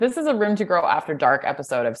This is a Room to Grow After Dark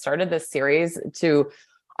episode. I've started this series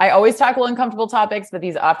I always tackle uncomfortable topics, but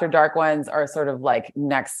these After Dark ones are sort of like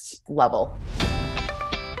next level.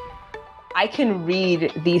 I can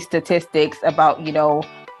read these statistics about,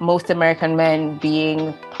 most American men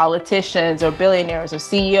being politicians or billionaires or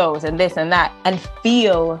CEOs and this and that, and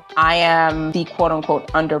feel I am the quote unquote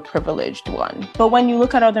underprivileged one. But when you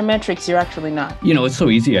look at other metrics, you're actually not. It's so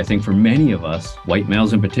easy, I think, for many of us, white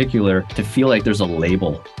males in particular, to feel like there's a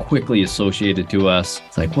label quickly associated to us.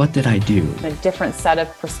 It's like, what did I do? A different set of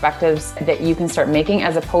perspectives that you can start making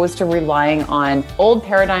as opposed to relying on old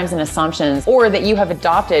paradigms and assumptions, or that you have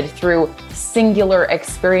adopted through singular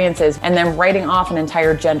experiences and then writing off an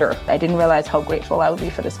entire gender. I didn't realize how grateful I would be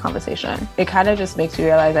for this conversation. It kind of just makes me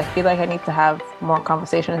realize I feel like I need to have more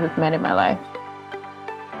conversations with men in my life.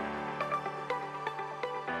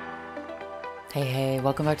 Hey,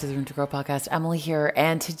 welcome back to the Room to Grow podcast. Emily here.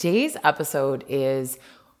 And today's episode is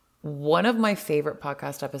one of my favorite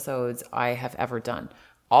podcast episodes I have ever done.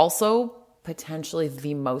 Also, potentially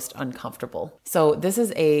the most uncomfortable. So this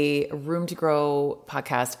is a Room to Grow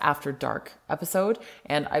podcast After Dark episode.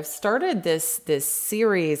 And I've started this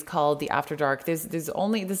series called the After Dark. This is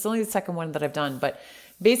only the second one that I've done, but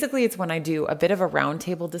basically it's when I do a bit of a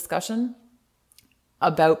roundtable discussion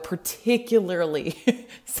about particularly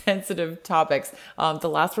sensitive topics. The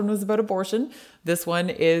last one was about abortion. This one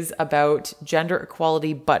is about gender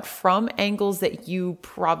equality, but from angles that you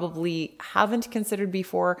probably haven't considered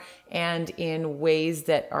before and in ways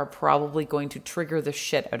that are probably going to trigger the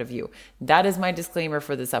shit out of you. That is my disclaimer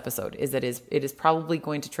for this episode, is that it is probably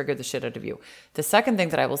going to trigger the shit out of you. The second thing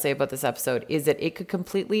that I will say about this episode is that it could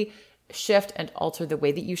completely shift and alter the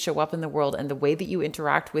way that you show up in the world and the way that you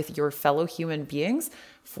interact with your fellow human beings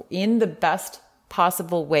in the best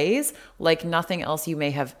possible ways, like nothing else you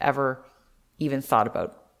may have ever even thought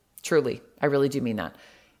about. Truly, I really do mean that.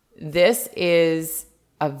 This is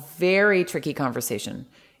a very tricky conversation.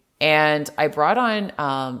 And I brought on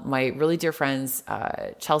my really dear friends,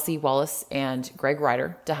 Chelsea Wallace and Greg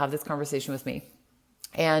Ryder, to have this conversation with me.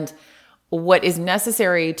 And what is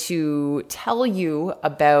necessary to tell you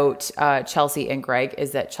about Chelsea and Greg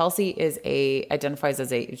is that Chelsea identifies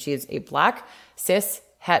as she is a black cis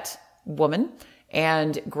het woman,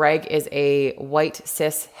 and Greg is a white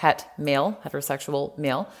cis het male, heterosexual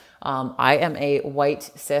male. I am a white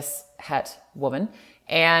cis het woman,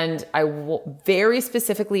 and very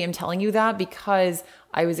specifically am telling you that because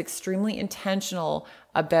I was extremely intentional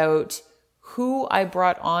about who I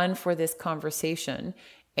brought on for this conversation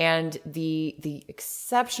and the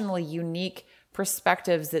exceptionally unique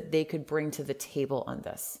perspectives that they could bring to the table on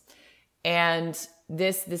this. And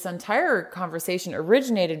this entire conversation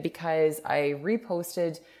originated because I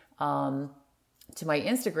reposted to my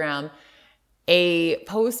Instagram a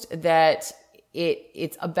post that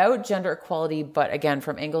it's about gender equality, but again,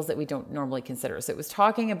 from angles that we don't normally consider. So it was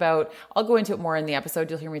talking about, I'll go into it more in the episode.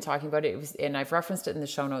 You'll hear me talking about it. And I've referenced it in the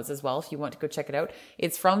show notes as well, if you want to go check it out.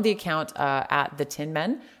 It's from the account at the Tin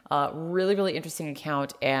Men. Really, really interesting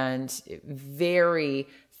account and very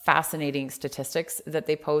fascinating statistics that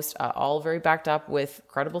they post, all very backed up with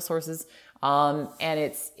credible sources. And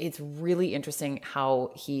it's really interesting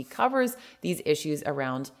how he covers these issues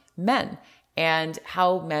around men and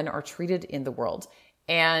how men are treated in the world,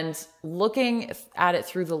 and looking at it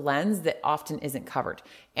through the lens that often isn't covered.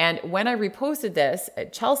 And when I reposted this,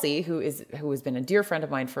 Chelsea, who has been a dear friend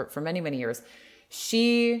of mine for many, many years,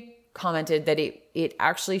 she commented that it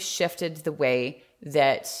actually shifted the way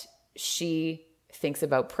that she thinks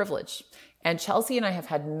about privilege. And Chelsea and I have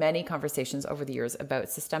had many conversations over the years about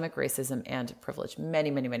systemic racism and privilege,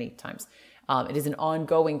 many, many, many times. It is an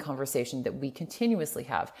ongoing conversation that we continuously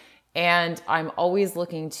have. And I'm always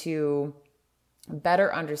looking to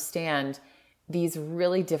better understand these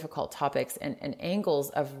really difficult topics and angles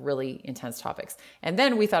of really intense topics. And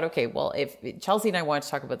then we thought, okay, well, if Chelsea and I wanted to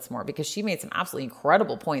talk about this more because she made some absolutely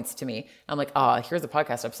incredible points to me. I'm like, here's a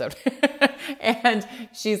podcast episode. And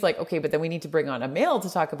she's like, okay, but then we need to bring on a male to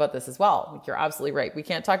talk about this as well. Like, you're absolutely right. We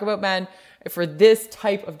can't talk about men for this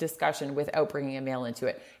type of discussion without bringing a male into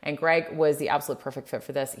it. And Greg was the absolute perfect fit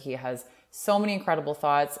for this. He has so many incredible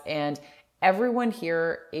thoughts, and everyone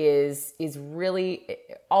here is really,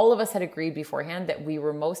 all of us had agreed beforehand that we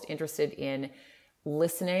were most interested in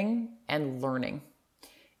listening and learning.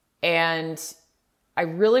 And I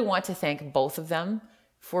really want to thank both of them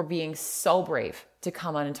for being so brave to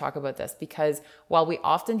come on and talk about this, because while we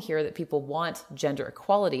often hear that people want gender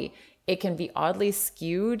equality, it can be oddly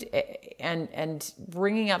skewed, and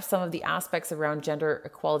bringing up some of the aspects around gender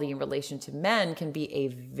equality in relation to men can be a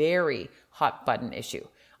very hot button issue.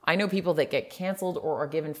 I know people that get canceled or are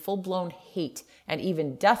given full-blown hate and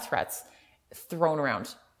even death threats thrown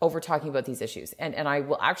around over talking about these issues. And I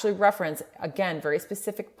will actually reference, again, very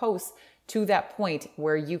specific posts to that point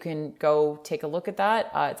where you can go take a look at that.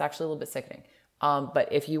 It's actually a little bit sickening.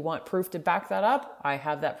 But if you want proof to back that up, I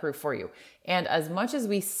have that proof for you. And as much as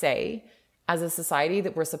we say as a society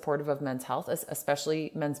that we're supportive of men's health,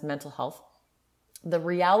 especially men's mental health, the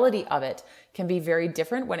reality of it can be very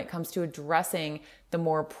different when it comes to addressing the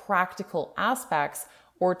more practical aspects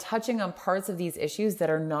or touching on parts of these issues that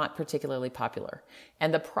are not particularly popular.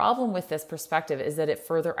 And the problem with this perspective is that it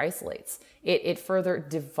further isolates. It further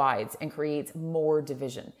divides and creates more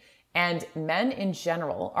division. And men in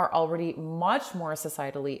general are already much more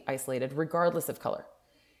societally isolated, regardless of color.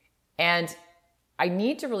 And I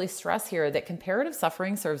need to really stress here that comparative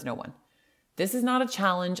suffering serves no one. This is not a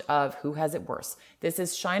challenge of who has it worse. This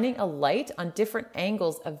is shining a light on different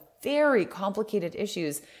angles of very complicated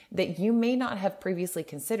issues that you may not have previously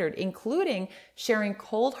considered, including sharing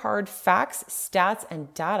cold, hard facts, stats,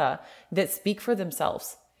 and data that speak for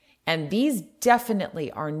themselves. And these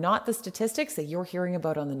definitely are not the statistics that you're hearing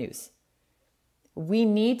about on the news. We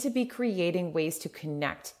need to be creating ways to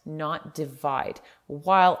connect, not divide,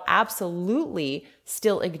 while absolutely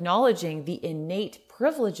still acknowledging the innate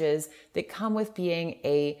privileges that come with being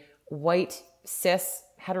a white, cis,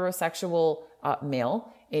 heterosexual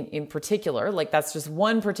male in particular. Like that's just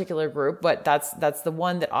one particular group, but that's the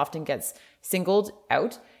one that often gets singled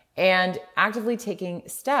out, and actively taking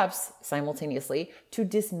steps simultaneously to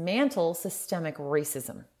dismantle systemic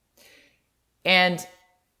racism. And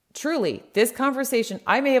truly, this conversation,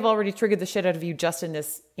 I may have already triggered the shit out of you just in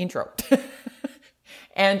this intro.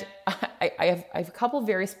 And I have a couple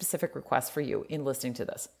very specific requests for you in listening to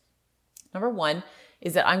this. Number one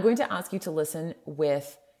is that I'm going to ask you to listen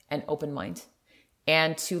with an open mind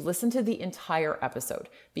and to listen to the entire episode,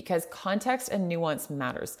 because context and nuance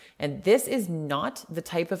matters. And this is not the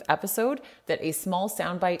type of episode that a small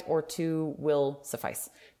soundbite or two will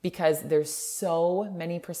suffice, because there's so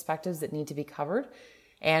many perspectives that need to be covered.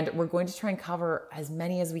 And we're going to try and cover as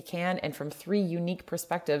many as we can, and from 3 unique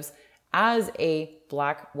perspectives as a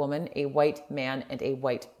Black woman, a white man, and a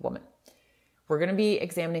white woman. We're going to be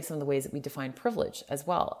examining some of the ways that we define privilege as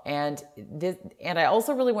well. And I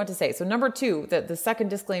also really want to say, so number 2, the second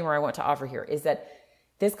disclaimer I want to offer here is that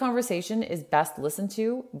this conversation is best listened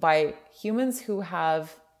to by humans who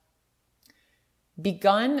have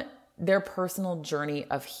begun their personal journey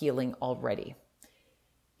of healing already.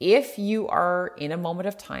 If you are in a moment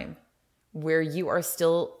of time where you are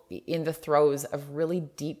still in the throes of really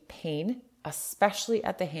deep pain, especially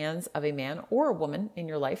at the hands of a man or a woman in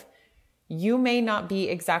your life, you may not be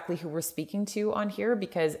exactly who we're speaking to on here,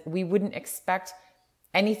 because we wouldn't expect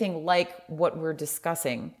anything like what we're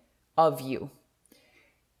discussing of you.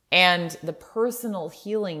 And the personal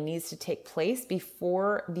healing needs to take place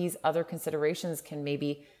before these other considerations can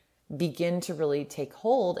maybe begin to really take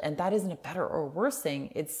hold. And that isn't a better or worse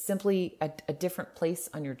thing. It's simply a different place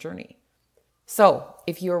on your journey. So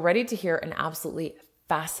if you're ready to hear an absolutely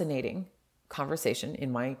fascinating conversation,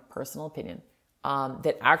 in my personal opinion,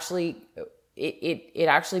 that actually, it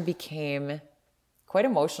actually became quite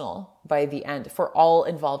emotional by the end for all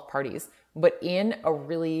involved parties, but in a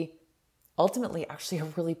really, ultimately actually a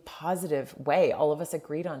really positive way. All of us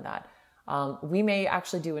agreed on that. We may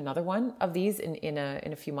actually do another one of these in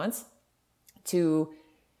a few months to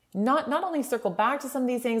not only circle back to some of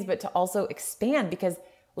these things, but to also expand, because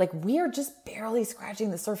like we are just barely scratching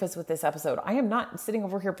the surface with this episode. I am not sitting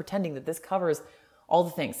over here pretending that this covers all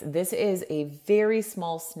the things. This is a very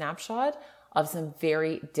small snapshot of some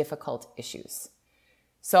very difficult issues.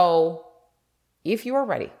 So if you are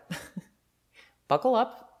ready, buckle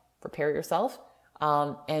up, prepare yourself.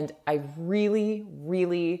 And I really,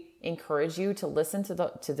 really encourage you to listen to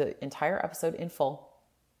the entire episode in full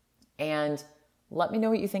and let me know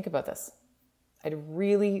what you think about this. I'd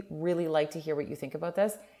really, really like to hear what you think about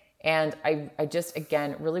this. And I just,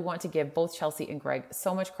 again, really want to give both Chelsea and Greg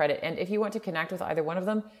so much credit. And if you want to connect with either one of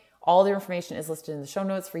them, all their information is listed in the show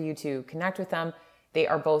notes for you to connect with them. They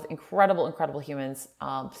are both incredible, incredible humans.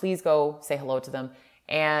 Please go say hello to them.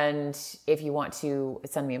 And if you want to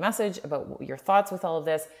send me a message about your thoughts with all of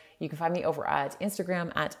this, you can find me over at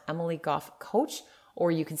Instagram at Emily Goff Coach, or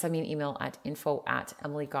you can send me an email at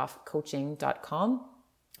info@emilygoffcoaching.com.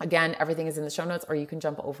 Again, everything is in the show notes, or you can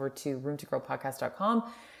jump over to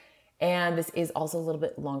roomtogrowpodcast.com. And this is also a little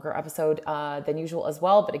bit longer episode than usual as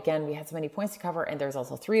well. But again, we had so many points to cover, and there's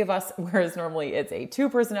also 3 of us, whereas normally it's a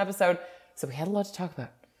 2-person episode. So we had a lot to talk about.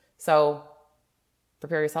 So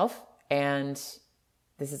prepare yourself, and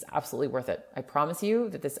this is absolutely worth it. I promise you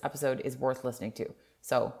that this episode is worth listening to.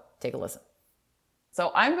 So take a listen.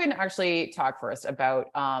 So I'm going to actually talk first about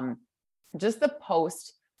just the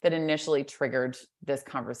post that initially triggered this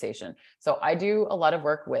conversation. So I do a lot of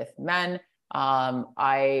work with men.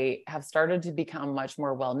 I have started to become much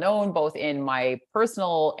more well-known, both in my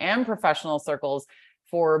personal and professional circles,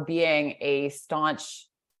 for being a staunch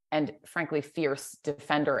and frankly fierce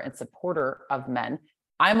defender and supporter of men.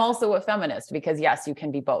 I'm also a feminist because yes, you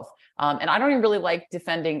can be both. And I don't even really like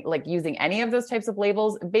using any of those types of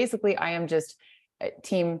labels. Basically, I am just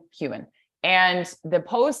team human. And the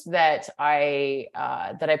post that I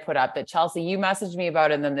put up, that Chelsea, you messaged me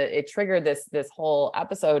about, and then it triggered this whole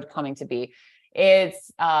episode coming to be.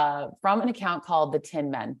 It's from an account called The Tin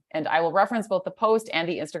Men, and I will reference both the post and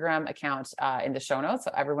the Instagram account in the show notes,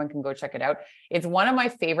 so everyone can go check it out. It's one of my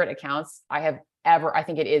favorite accounts I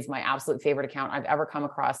think it is my absolute favorite account I've ever come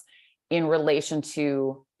across in relation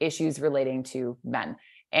to issues relating to men.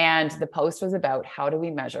 And the post was about how do we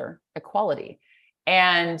measure equality,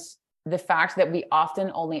 and the fact that we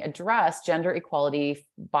often only address gender equality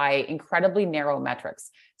by incredibly narrow metrics.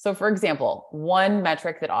 So for example, one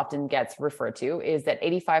metric that often gets referred to is that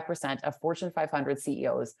 85% of Fortune 500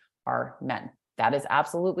 CEOs are men. That is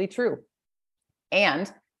absolutely true.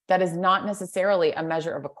 And that is not necessarily a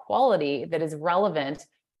measure of equality that is relevant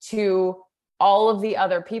to all of the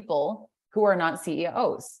other people who are not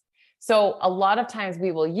CEOs. So a lot of times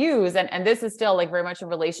we will use, and this is still like very much in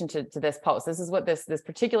relation to this post. This is what this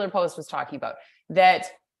particular post was talking about, that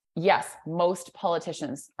yes, most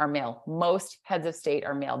politicians are male. Most heads of state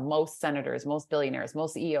are male. Most senators, most billionaires,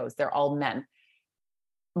 most CEOs, they're all men.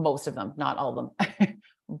 Most of them, not all of them.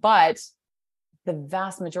 But the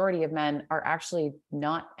vast majority of men are actually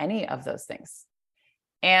not any of those things.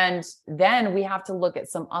 And then we have to look at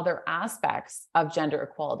some other aspects of gender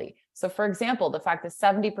equality. So for example, the fact that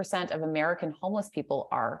 70% of American homeless people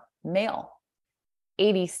are male,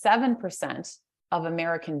 87% of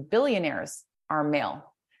American billionaires are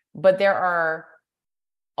male, but there are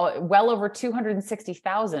well over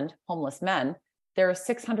 260,000 homeless men. There are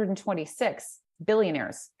 626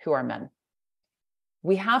 billionaires who are men.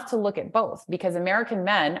 We have to look at both because American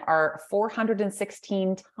men are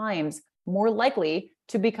 416 times more likely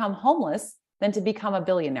to become homeless than to become a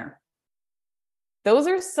billionaire. Those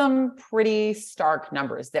are some pretty stark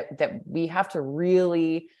numbers that we have to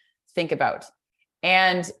really think about.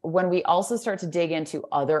 And when we also start to dig into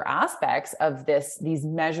other aspects of these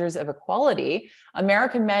measures of equality,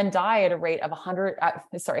 American men die at a rate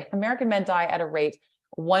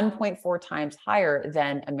 1.4 times higher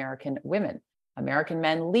than American women. American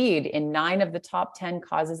men lead in 9 of the top 10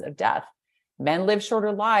 causes of death. Men live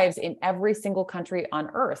shorter lives in every single country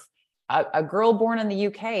on earth. A girl born in the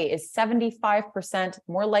UK is 75%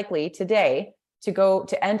 more likely today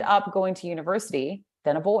to end up going to university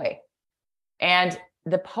than a boy. And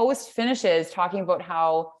the post finishes talking about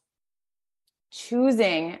how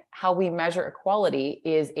choosing how we measure equality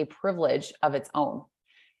is a privilege of its own.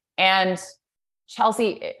 And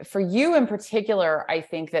Chelsea, for you in particular, I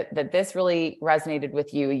think that this really resonated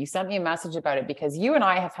with you. You sent me a message about it because you and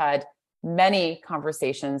I have had many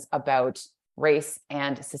conversations about race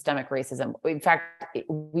and systemic racism. In fact,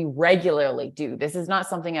 we regularly do. This is not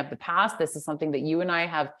something of the past. This is something that you and I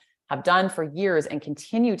have done for years and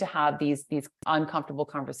continue to have these uncomfortable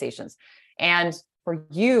conversations. And for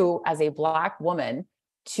you as a Black woman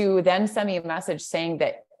to then send me a message saying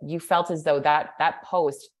that you felt as though that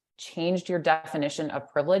post changed your definition of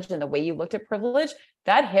privilege and the way you looked at privilege,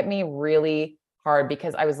 that hit me really hard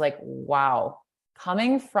because I was like, wow,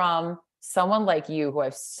 coming from someone like you, who I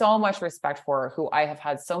have so much respect for, who I have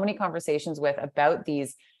had so many conversations with about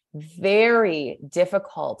these very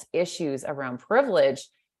difficult issues around privilege,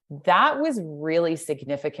 that was really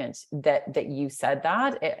significant that you said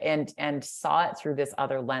that and saw it through this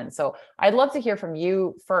other lens. So I'd love to hear from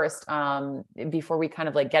you first, before we kind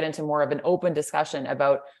of like get into more of an open discussion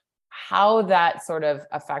about how that sort of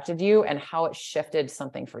affected you and how it shifted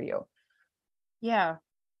something for you. Yeah.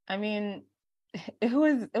 I mean, it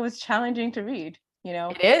was challenging to read, you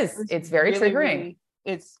know. It is. It's very really, triggering. Really,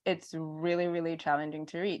 it's really, really challenging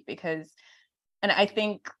to read because, and I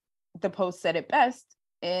think the post said it best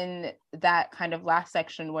in that kind of last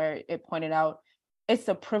section where it pointed out it's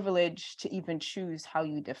a privilege to even choose how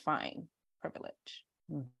you define privilege,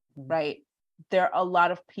 right? There are a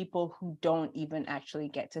lot of people who don't even actually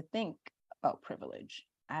get to think about privilege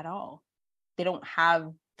at all. They don't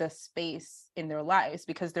have the space in their lives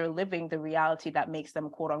because they're living the reality that makes them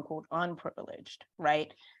quote unquote unprivileged,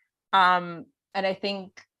 right? And I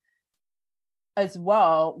think as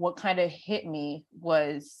well, what kind of hit me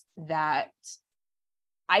was that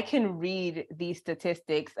I can read these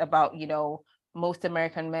statistics about, you know, most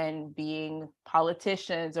American men being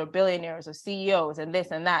politicians or billionaires or CEOs and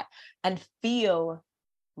this and that, and feel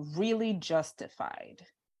really justified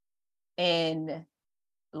in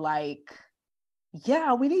like,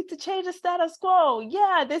 yeah, we need to change the status quo.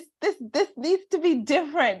 Yeah, this needs to be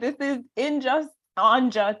different. This is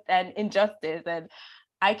unjust and injustice. And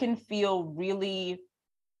I can feel really,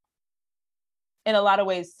 in a lot of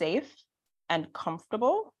ways, safe and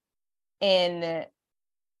comfortable in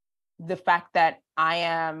the fact that I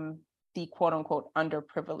am the quote unquote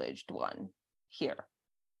underprivileged one here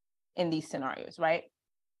in these scenarios, right?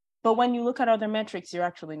 But when you look at other metrics, you're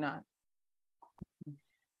actually not.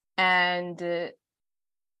 And the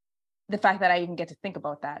fact that I even get to think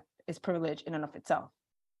about that is privilege in and of itself.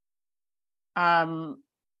 And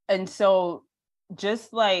so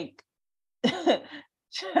just like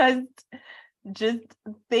just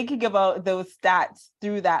thinking about those stats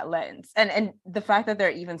through that lens, and the fact that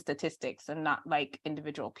they're even statistics and not like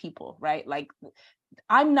individual people, right? Like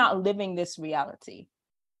I'm not living this reality.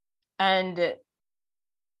 And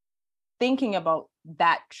thinking about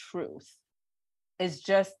that truth is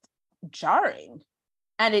just jarring.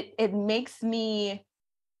 And it makes me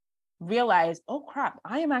realize, oh crap,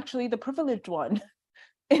 I am actually the privileged one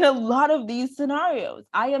in a lot of these scenarios.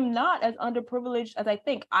 I am not as underprivileged as I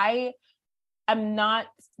think. I am not,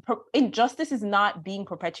 injustice is not being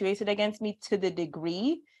perpetuated against me to the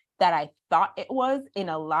degree that I thought it was in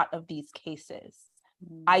a lot of these cases.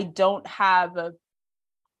 I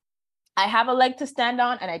have a leg to stand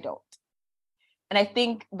on and I don't. And I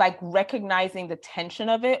think like recognizing the tension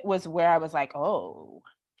of it was where I was like, oh,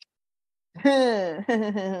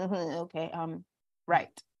 okay,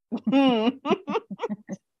 right.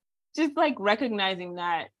 Just like recognizing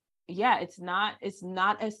that, yeah, it's not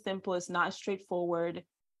as simple, it's not as straightforward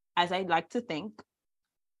as I'd like to think.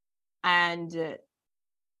 And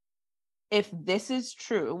if this is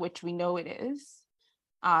true, which we know it is,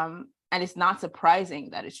 and it's not surprising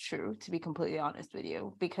that it's true, to be completely honest with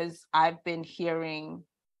you, because I've been hearing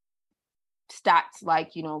stats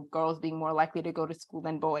like, girls being more likely to go to school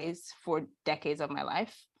than boys for decades of my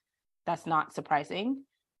life. That's not surprising.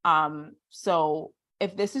 So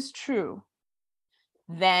if this is true,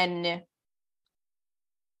 then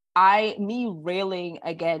me railing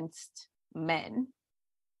against men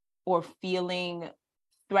or feeling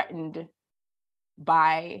threatened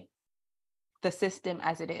by the system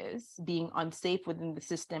as it is, being unsafe within the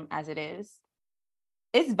system as it is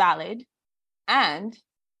valid and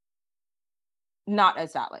not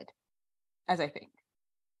as valid as I think.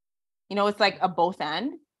 It's like a both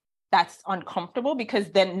and that's uncomfortable,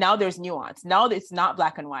 because then now there's nuance. Now it's not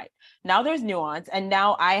black and white. Now there's nuance. And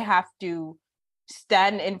now I have to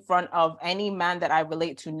stand in front of any man that I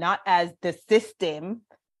relate to, not as the system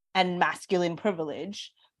and masculine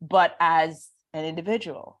privilege, but as an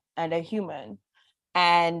individual and a human.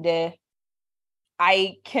 And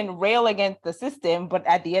I can rail against the system, but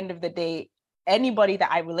at the end of the day, anybody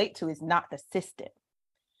that I relate to is not the system.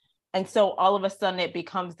 And so all of a sudden it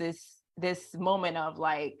becomes this moment of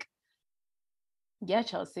like, yeah,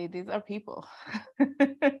 Chelsea, these are people.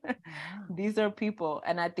 These are people.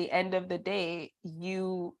 And at the end of the day,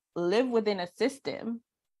 you live within a system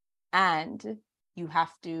and you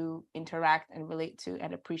have to interact and relate to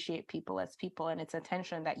and appreciate people as people. And it's a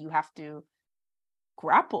tension that you have to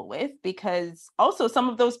grapple with, because also some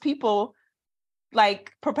of those people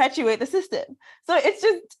like perpetuate the system. So it's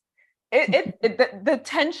just, the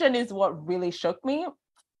tension is what really shook me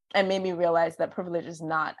and made me realize that privilege is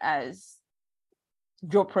not as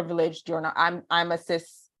you're privileged, you're not. I'm a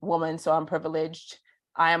cis woman, so I'm privileged.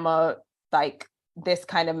 I am a like this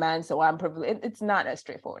kind of man, so I'm privileged. It's not as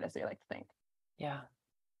straightforward as they like to think.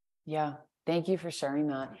 Yeah. Thank you for sharing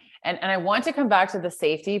that. And I want to come back to the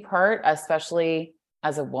safety part, especially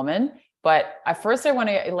as a woman. But at first I want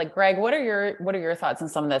to like, Greg, what are your thoughts on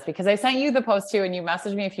some of this? Because I sent you the post too, and you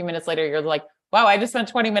messaged me a few minutes later. You're like, wow, I just spent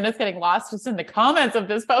 20 minutes getting lost just in the comments of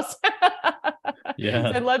this post. Yeah.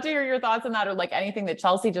 So I'd love to hear your thoughts on that, or like anything that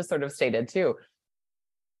Chelsea just sort of stated too.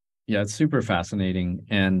 Yeah, it's super fascinating.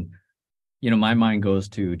 And, my mind goes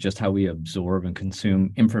to just how we absorb and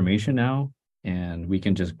consume information now. And we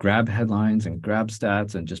can just grab headlines and grab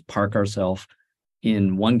stats and just park ourselves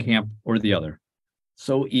in one camp or the other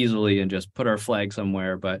so easily and just put our flag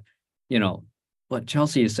somewhere. But, what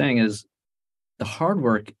Chelsea is saying is the hard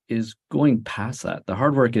work is going past that. The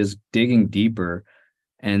hard work is digging deeper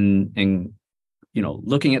and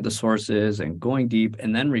looking at the sources and going deep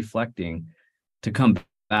and then reflecting to come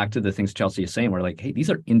back to the things Chelsea is saying. We're like, hey, these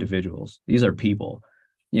are individuals. These are people.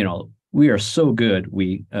 We are so good,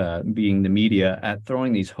 being the media, at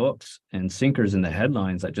throwing these hooks and sinkers in the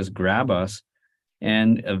headlines that just grab us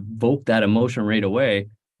and evoke that emotion right away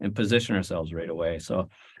and position ourselves right away. So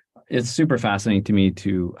it's super fascinating to me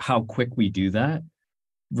to how quick we do that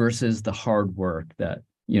versus the hard work that,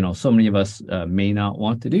 so many of us may not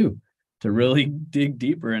want to do, to really dig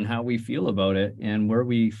deeper in how we feel about it and where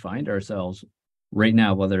we find ourselves right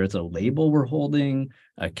now, whether it's a label we're holding,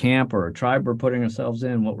 a camp or a tribe we're putting ourselves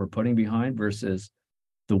in, what we're putting behind versus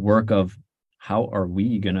the work of how are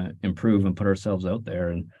we going to improve and put ourselves out there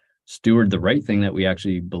and steward the right thing that we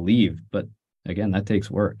actually believe. But again, that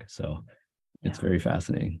takes work. So it's very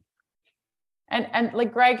fascinating. And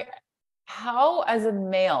like, Greg, how as a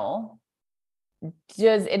male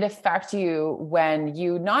does it affect you when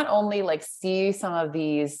you not only like see some of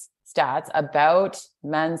these stats about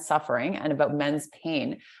men's suffering and about men's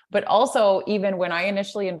pain, but also even when I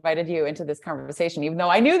initially invited you into this conversation, even though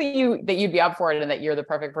I knew that you'd be up for it and that you're the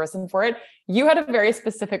perfect person for it, you had a very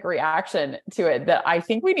specific reaction to it that I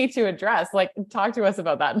think we need to address. Like, talk to us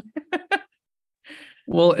about that.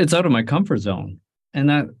 Well, it's out of my comfort zone. And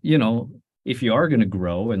that, if you are going to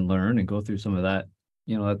grow and learn and go through some of that,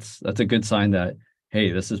 that's a good sign that,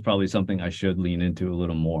 hey, this is probably something I should lean into a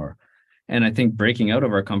little more. And I think breaking out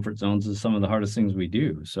of our comfort zones is some of the hardest things we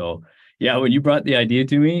do. So yeah, when you brought the idea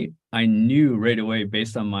to me, I knew right away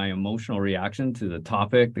based on my emotional reaction to the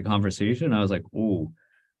topic, the conversation, I was like, oh,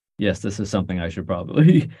 yes, this is something I should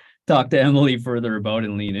probably talk to Emily further about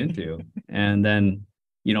and lean into. And then,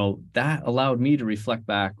 that allowed me to reflect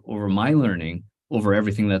back over my learning, over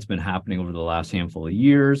everything that's been happening over the last handful of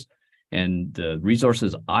years and the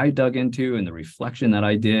resources I dug into and the reflection that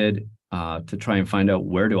I did to try and find out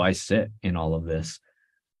where do I sit in all of this.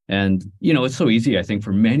 And, it's so easy, I think,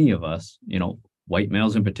 for many of us, white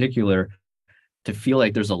males in particular, to feel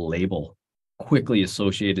like there's a label quickly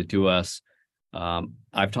associated to us.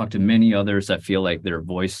 I've talked to many others that feel like their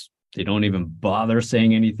voice, they don't even bother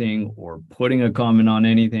saying anything or putting a comment on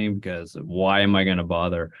anything because why am I going to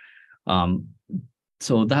bother?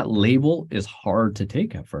 So that label is hard to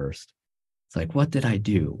take at first. It's like, what did I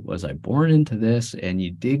do? Was I born into this? And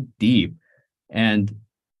you dig deep and,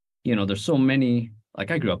 there's so many,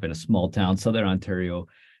 like I grew up in a small town, Southern Ontario,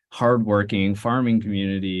 hardworking farming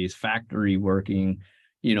communities, factory working,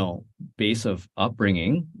 base of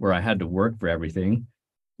upbringing where I had to work for everything.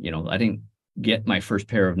 I didn't get my first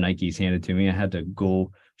pair of Nikes handed to me. I had to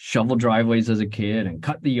go shovel driveways as a kid and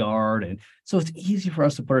cut the yard. And so it's easy for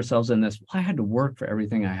us to put ourselves in this. Well, I had to work for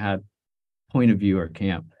everything I had, point of view or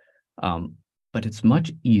camp. But it's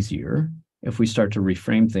much easier if we start to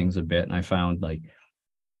reframe things a bit. And I found like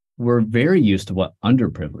we're very used to what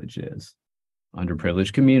underprivilege is.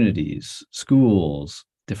 Underprivileged communities, schools,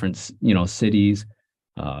 different, cities,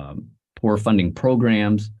 poor funding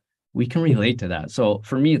programs. We can relate to that. So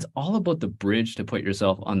for me, it's all about the bridge to put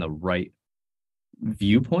yourself on the right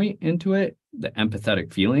viewpoint into it, the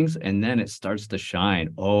empathetic feelings, and then it starts to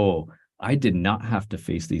shine. Oh, I did not have to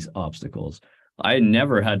face these obstacles. I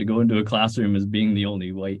never had to go into a classroom as being the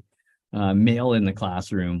only white male in the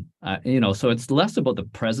classroom. So it's less about the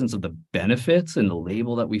presence of the benefits and the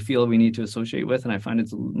label that we feel we need to associate with. And I find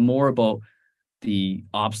it's more about the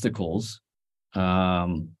obstacles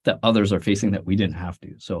that others are facing that we didn't have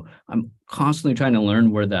to. So I'm constantly trying to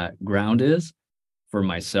learn where that ground is for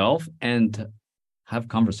myself and to have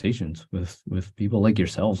conversations with people like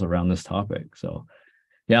yourselves around this topic. So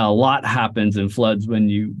yeah, a lot happens in floods when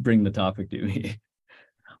you bring the topic to me.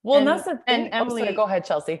 Well, and that's the thing. And Emily, sorry, go ahead,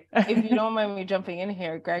 Chelsea. If you don't mind me jumping in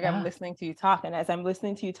here, Greg, I'm listening to you talk. And as I'm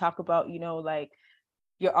listening to you talk about, like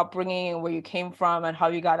your upbringing and where you came from and how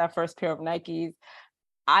you got that first pair of Nikes,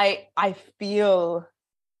 I feel,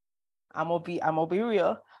 I'm gonna be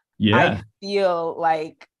real. Yeah. I feel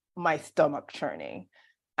like my stomach churning.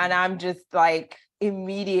 And I'm just like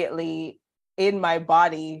immediately in my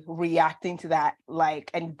body reacting to that,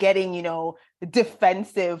 like, and getting,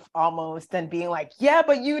 defensive almost and being like, yeah,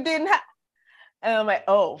 but you didn't have. And I'm like,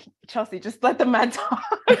 oh, Chelsea, just let the man talk.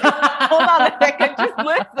 Hold on a second, just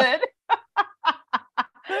listen.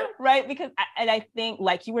 Right? Because, I think,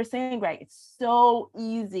 like you were saying, Greg, it's so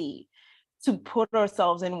easy to put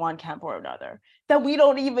ourselves in one camp or another that we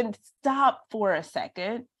don't even stop for a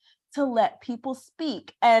second to let people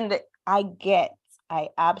speak. And I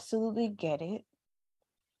absolutely get it.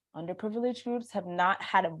 Underprivileged groups have not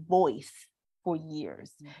had a voice for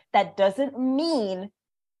years. That doesn't mean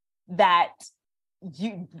that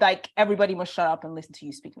you, like, everybody must shut up and listen to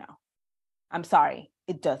you speak now. I'm sorry,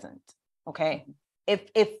 it doesn't. Okay.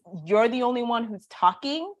 If you're the only one who's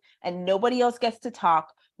talking and nobody else gets to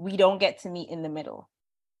talk, we don't get to meet in the middle.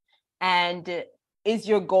 And is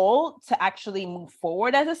your goal to actually move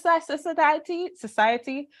forward as a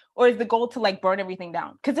society, or is the goal to like burn everything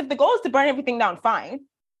down? Because if the goal is to burn everything down, fine.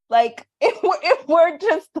 Like if we're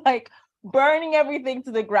just like burning everything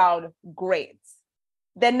to the ground, great.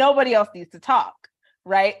 Then nobody else needs to talk,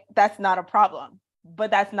 right? That's not a problem.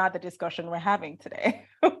 But that's not the discussion we're having today.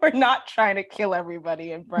 We're not trying to kill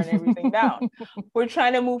everybody and burn everything down. We're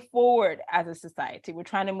trying to move forward as a society. We're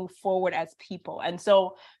trying to move forward as people. And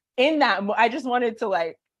so in that, I just wanted to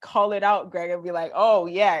like call it out, Greg, and be like, oh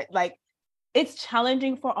yeah, like it's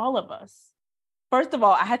challenging for all of us. First of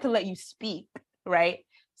all, I had to let you speak, right?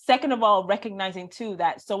 Second of all, recognizing too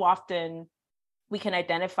that so often we can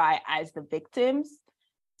identify as the victims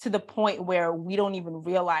to the point where we don't even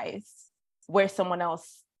realize where someone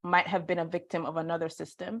else might have been a victim of another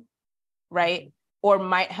system, right? Or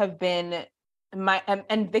might have been,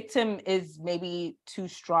 and victim is maybe too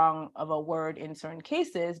strong of a word in certain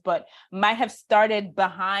cases, but might have started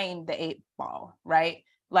behind the 8 ball, right?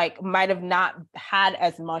 Like might have not had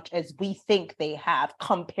as much as we think they have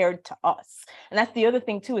compared to us. And that's the other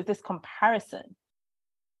thing too, is this comparison.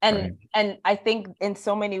 And I think in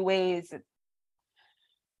so many ways,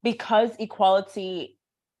 because equality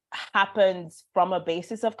happens from a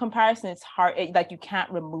basis of comparison, it's hard, like you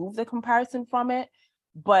can't remove the comparison from it,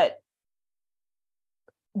 but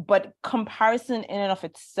comparison in and of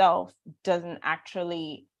itself doesn't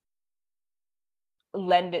actually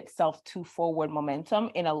lend itself to forward momentum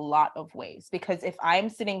in a lot of ways. Because if I'm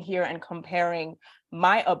sitting here and comparing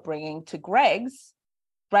my upbringing to Greg's,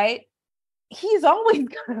 right, he's always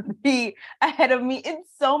going to be ahead of me in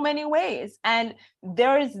so many ways. And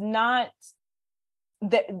there is not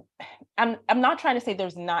that, I'm not trying to say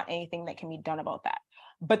there's not anything that can be done about that,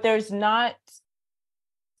 but there's not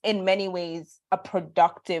in many ways a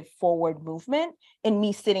productive forward movement in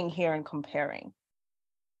me sitting here and comparing.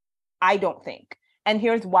 I don't think. And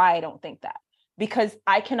here's why I don't think that. Because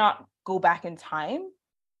I cannot go back in time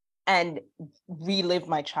and relive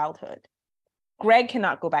my childhood. Greg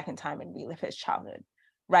cannot go back in time and relive his childhood,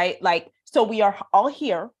 right? Like, so we are all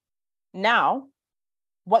here now.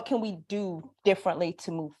 What can we do differently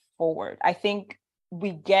to move forward? I think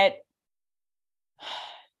we get,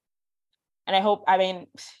 and I hope, I mean,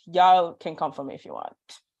 y'all can come for me if you want.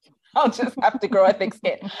 I'll just have to grow a thick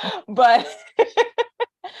skin. But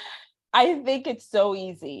I think it's so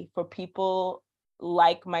easy for people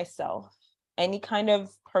like myself, any kind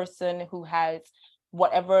of person who has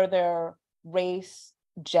whatever their race,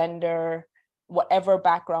 gender, whatever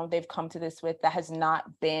background they've come to this with, that has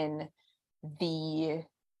not been the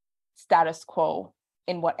status quo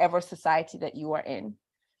in whatever society that you are in.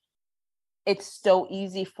 It's so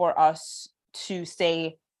easy for us to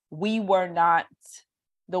say we were not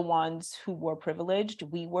the ones who were privileged.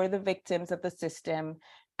 We were the victims of the system.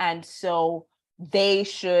 And so they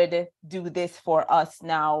should do this for us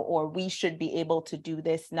now, or we should be able to do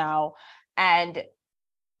this now. And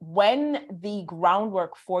when the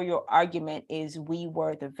groundwork for your argument is we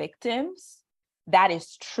were the victims, that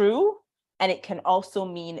is true. And it can also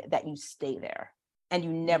mean that you stay there and you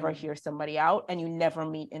never hear somebody out and you never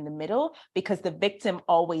meet in the middle, because the victim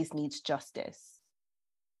always needs justice,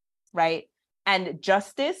 right? And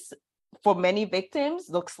justice for many victims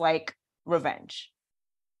looks like revenge.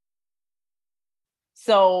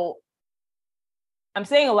 So I'm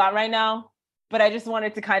saying a lot right now, but I just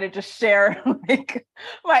wanted to kind of just share like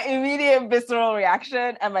my immediate visceral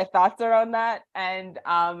reaction and my thoughts around that, and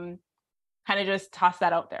kind of just toss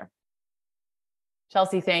that out there.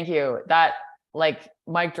 Chelsea, thank you. That like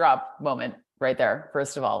mic drop moment right there.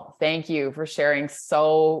 First of all, thank you for sharing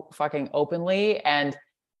so fucking openly. And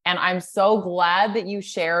I'm so glad that you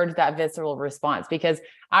shared that visceral response, because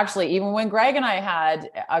actually, even when Greg and I had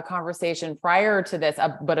a conversation prior to this,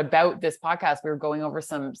 but about this podcast, we were going over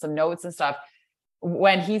some notes and stuff.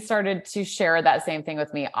 When he started to share that same thing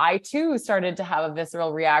with me, I too started to have a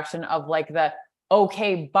visceral reaction of like the,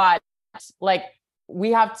 okay, but like,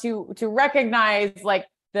 we have to recognize like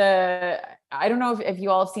I don't know if you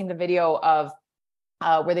all have seen the video of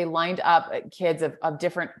where they lined up kids of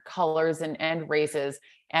different colors and races.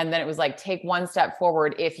 And then it was like, take one step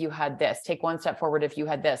forward if you had this, take one step forward if you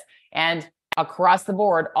had this. And across the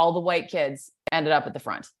board, all the white kids ended up at the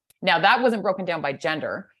front. Now that wasn't broken down by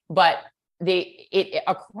gender, but it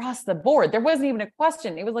across the board, there wasn't even a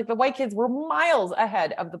question. It was like the white kids were miles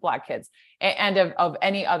ahead of the black kids and of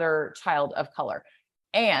any other child of color.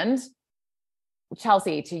 And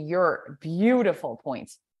Chelsea, to your beautiful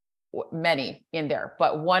point, many in there,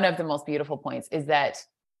 but one of the most beautiful points is that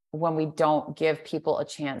when we don't give people a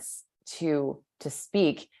chance to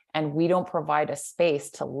speak and we don't provide a space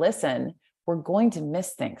to listen, we're going to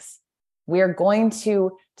miss things. we're going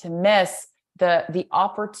to miss the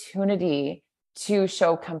opportunity to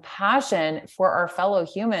show compassion for our fellow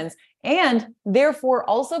humans, and therefore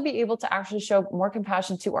also be able to actually show more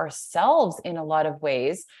compassion to ourselves in a lot of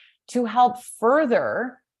ways to help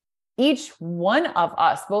further each one of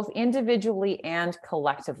us, both individually and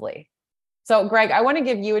collectively. So Greg, I want to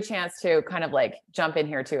give you a chance to kind of like jump in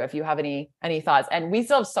here too, if you have any thoughts. And we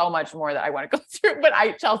still have so much more that I want to go through, but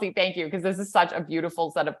Chelsea, thank you, because this is such a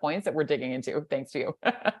beautiful set of points that we're digging into. Thanks to you.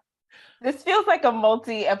 This feels like a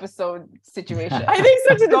multi-episode situation. I think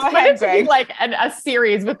so too. Go ahead, Greg. Like a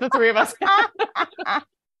series with the three of us.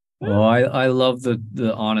 Well, I love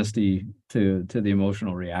the honesty to the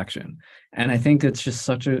emotional reaction. And I think it's just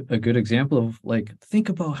such a good example of like, think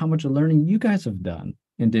about how much learning you guys have done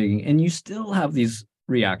in digging, and you still have these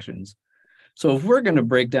reactions. So if we're going to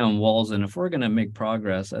break down walls and if we're going to make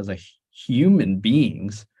progress as a human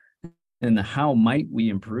beings, and how might we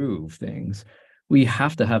improve things, we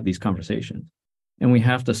have to have these conversations, and we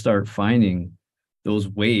have to start finding those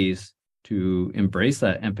ways to embrace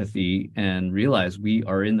that empathy and realize we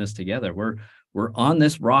are in this together. We're on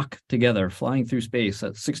this rock together, flying through space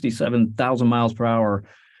at 67,000 miles per hour,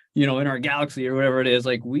 in our galaxy or whatever it is.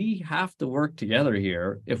 Like, we have to work together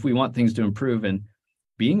here if we want things to improve. And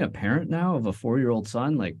being a parent now of a 4-year-old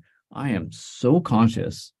son, like, I am so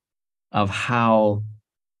conscious of how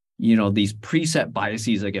these preset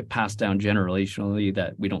biases that get passed down generationally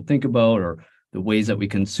that we don't think about, or the ways that we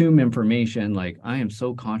consume information. Like, I am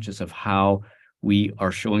so conscious of how we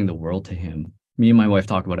are showing the world to him. Me and my wife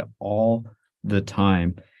talk about it all the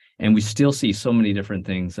time. And we still see so many different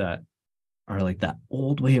things that are like that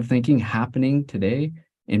old way of thinking happening today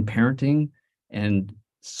in parenting, and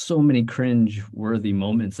so many cringe-worthy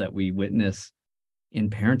moments that we witness in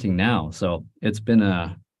parenting now. So it's been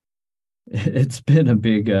a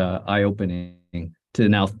big eye-opening to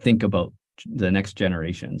now think about the next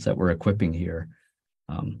generations that we're equipping here.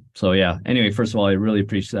 So yeah, anyway, first of all, I really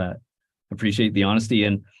appreciate the honesty.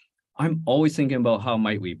 And I'm always thinking about how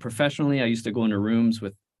might we professionally. I used to go into rooms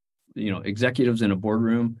with, executives in a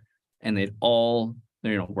boardroom, and they'd all,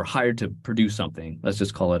 were hired to produce something. Let's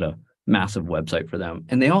just call it a massive website for them.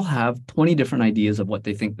 And they all have 20 different ideas of what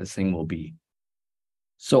they think this thing will be.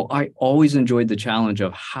 So I always enjoyed the challenge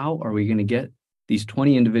of how are we going to get these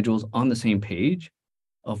 20 individuals on the same page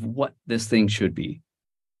of what this thing should be.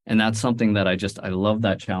 And that's something that I love,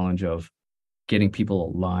 that challenge of getting people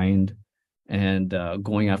aligned and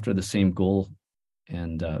going after the same goal,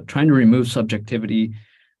 and trying to remove subjectivity,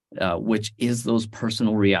 which is those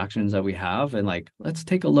personal reactions that we have. And like, let's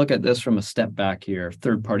take a look at this from a step back here,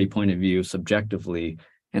 third party point of view, subjectively,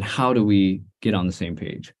 and how do we get on the same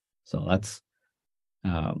page? So that's,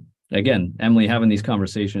 again, Emily, having these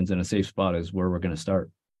conversations in a safe spot is where we're going to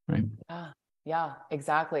start, right? Yeah,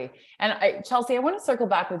 exactly. And Chelsea, I want to circle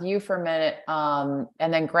back with you for a minute. And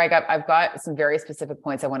then Greg, I've got some very specific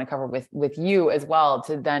points I want to cover with you as well,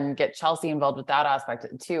 to then get Chelsea involved with that aspect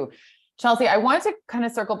too. Chelsea, I wanted to kind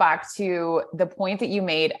of circle back to the point that you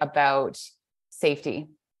made about safety,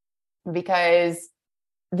 because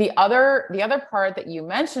the other part that you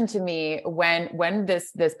mentioned to me when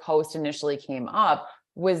this post initially came up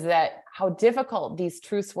was that how difficult these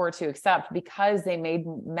truths were to accept, because they made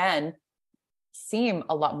men seem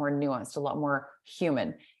a lot more nuanced, a lot more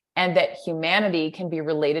human, and that humanity can be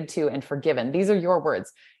related to and forgiven. These are your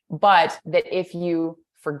words, but that if you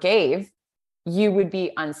forgave, you would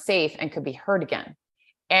be unsafe and could be hurt again.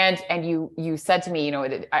 And you said to me,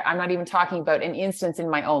 I'm not even talking about an instance in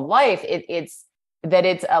my own life. It's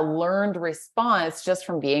a learned response just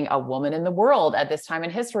from being a woman in the world at this time in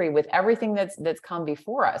history, with everything that's come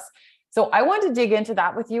before us. So I want to dig into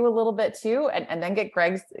that with you a little bit too, and then get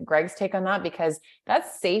Greg's take on that, because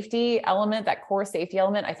that safety element, that core safety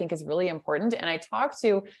element, I think is really important. And I talk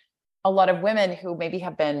to a lot of women who maybe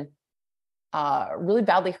have been really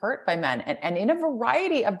badly hurt by men, and in a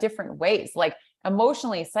variety of different ways, like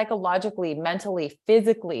emotionally, psychologically, mentally,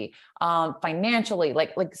 physically, financially,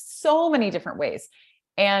 like so many different ways.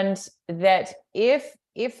 And that if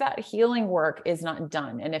that healing work is not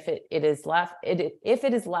done, and if it is left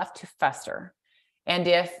to fester, and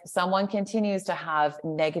if someone continues to have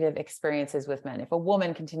negative experiences with men, if a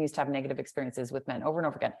woman continues to have negative experiences with men over and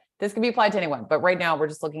over again, this can be applied to anyone, but right now we're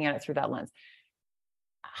just looking at it through that lens.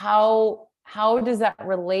 How does that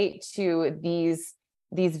relate to these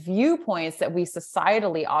viewpoints that we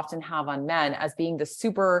societally often have on men as being the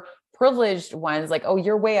super privileged ones, like, oh,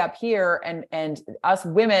 you're way up here and us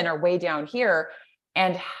women are way down here?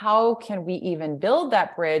 And how can we even build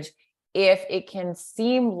that bridge if it can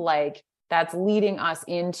seem like that's leading us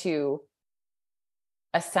into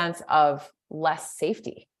a sense of less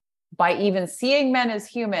safety? by even seeing men as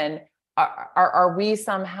human, are we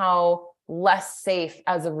somehow less safe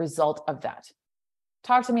as a result of that?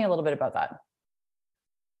 Talk to me a little bit about that.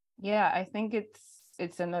 Yeah, I think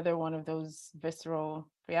it's another one of those visceral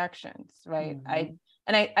reactions, right?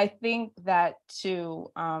 I think that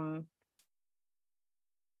too,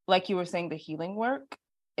 like you were saying, the healing work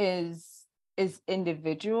is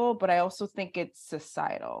individual, but I also think it's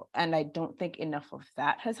societal. And I don't think enough of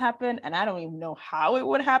that has happened. And I don't even know how it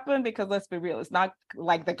would happen, because let's be real, it's not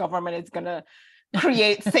like the government is gonna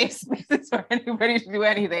create safe spaces for anybody to do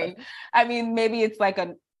anything. I mean, maybe it's like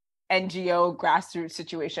an NGO grassroots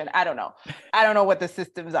situation. I don't know. I don't know what the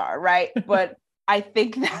systems are, right? But I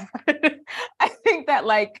think that I think that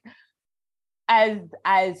like as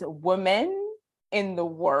women in the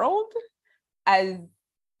world, as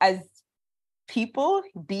people,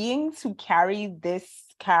 beings who carry this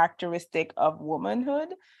characteristic of womanhood,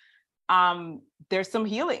 there's some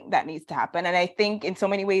healing that needs to happen. And I think in so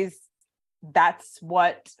many ways, that's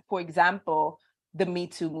what, for example, the Me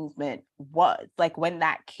Too movement was. Like when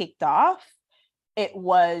that kicked off, it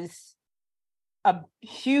was a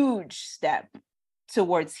huge step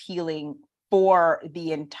towards healing for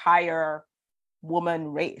the entire woman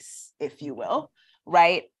race, if you will,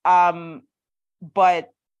 right? But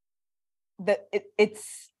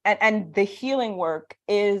and the healing work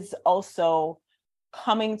is also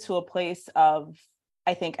coming to a place of,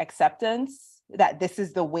 I think, acceptance that this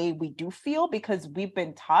is the way we do feel, because we've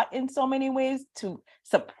been taught in so many ways to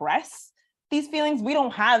suppress these feelings. We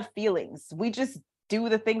don't have feelings. We just do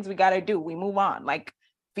the things we got to do. We move on. Like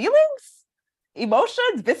feelings,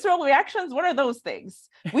 emotions, visceral reactions, what are those things?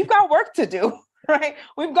 We've got work to do. Right?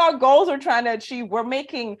 We've got goals we're trying to achieve. We're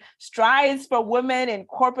making strides for women in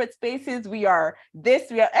corporate spaces. We are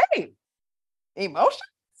hey, emotions?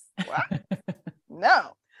 What?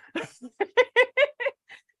 No.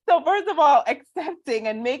 So first of all, accepting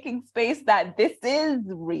and making space that this is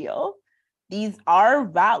real. These are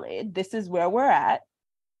valid. This is where we're at.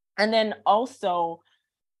 And then also,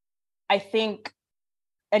 I think,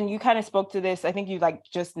 and you kind of spoke to this, I think you like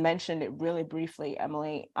just mentioned it really briefly,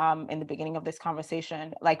 Emily, in the beginning of this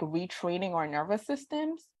conversation, like retraining our nervous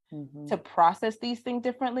systems to process these things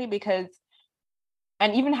differently,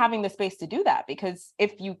 and even having the space to do that, because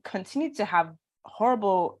if you continue to have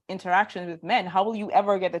horrible interactions with men, how will you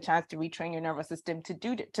ever get the chance to retrain your nervous system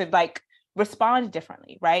to like respond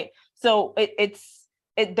differently, right? So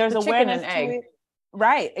there's awareness to it.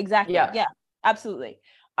 Right, exactly. Yeah, absolutely.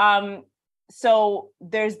 So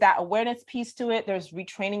there's that awareness piece to it. There's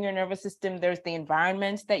retraining your nervous system. There's the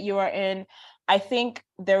environment that you are in. I think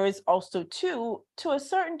there is also too, to a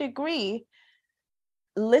certain degree,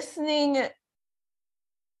 listening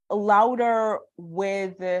louder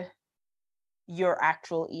with your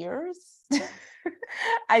actual ears.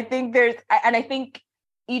 I think I think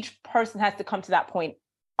each person has to come to that point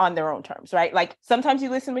on their own terms, right? Like sometimes you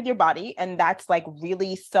listen with your body, and that's like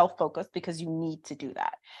really self-focused because you need to do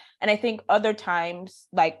that. And I think other times,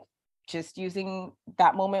 like just using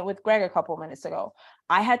that moment with Greg a couple minutes ago,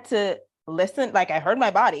 I had to listen, like I heard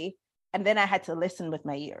my body, and then I had to listen with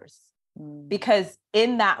my ears. Because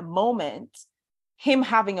in that moment, him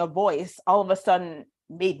having a voice all of a sudden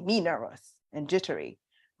made me nervous and jittery,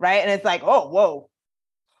 right? And it's like, oh, whoa,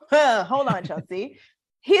 hold on, Chelsea.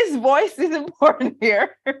 His voice is important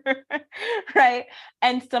here, right?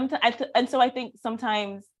 And so I think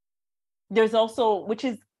sometimes there's also, which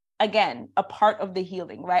is again a part of the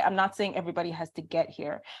healing, right? I'm not saying everybody has to get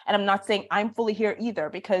here, and I'm not saying I'm fully here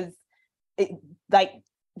either, because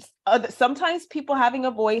sometimes people having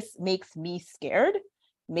a voice makes me scared,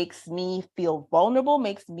 makes me feel vulnerable,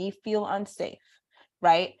 makes me feel unsafe,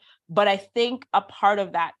 right? But I think a part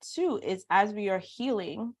of that too is, as we are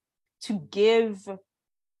healing, to give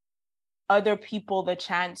other people the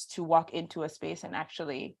chance to walk into a space and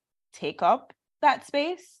actually take up that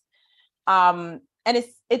space. And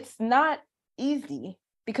it's not easy,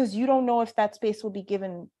 because you don't know if that space will be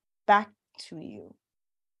given back to you,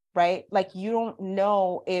 right? Like you don't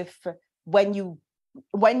know if when you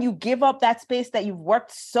give up that space that you've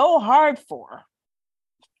worked so hard for,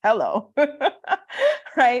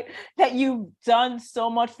 right? That you've done so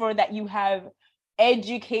much for, that you have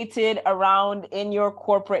educated around in your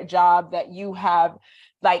corporate job, that you have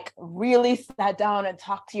like really sat down and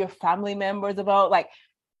talked to your family members about, like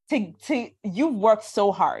you've worked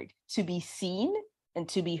so hard to be seen and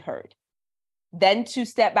to be heard. Then to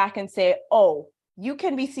step back and say, oh, you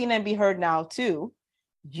can be seen and be heard now too.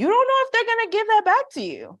 You don't know if they're going to give that back to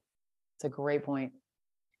you. It's a great point.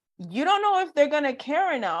 You don't know if they're going to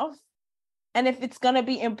care enough, and if it's going to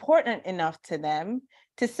be important enough to them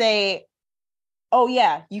to say, oh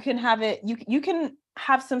yeah, you can have it, you can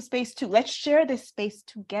have some space too. Let's share this space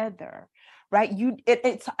together, right?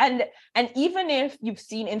 It's and even if you've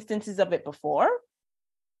seen instances of it before,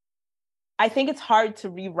 I think it's hard to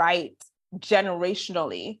rewrite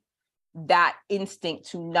generationally that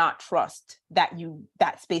instinct to not trust that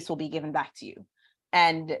space will be given back to you,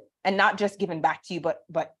 and not just given back to you,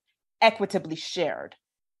 but equitably shared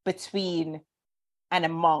between and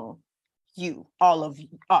among you, all of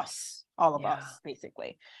us,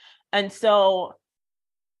 basically. And so,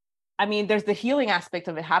 I mean, there's the healing aspect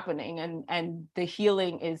of it happening, and the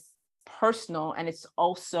healing is personal, and it's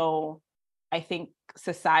also, I think,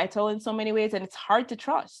 societal in so many ways, and it's hard to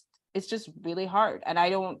trust. It's just really hard, and I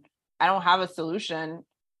don't have a solution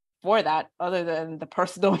for that other than the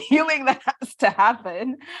personal healing that has to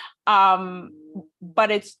happen.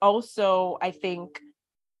 But it's also, I think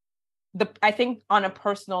on a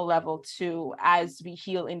personal level too, as we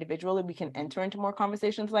heal individually, we can enter into more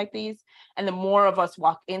conversations like these. And the more of us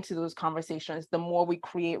walk into those conversations, the more we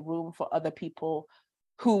create room for other people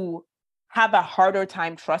who have a harder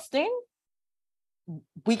time trusting.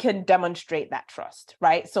 We can demonstrate that trust,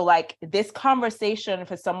 right? So like this conversation,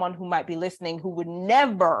 for someone who might be listening, who would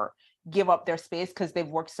never give up their space because they've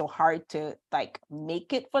worked so hard to like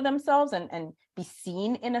make it for themselves and be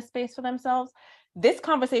seen in a space for themselves, this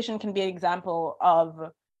conversation can be an example of,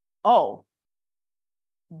 oh,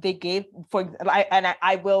 they gave,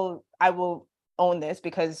 I will own this,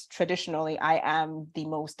 because traditionally I am the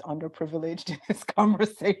most underprivileged in this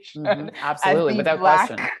conversation. Absolutely, without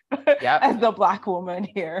question. Yep. As the Black woman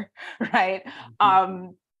here, right?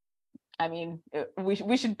 I mean,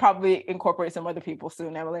 we should probably incorporate some other people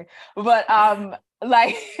soon, Emily. But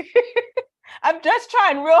like, I'm just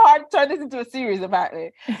trying real hard to turn this into a series,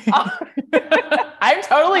 apparently. I'm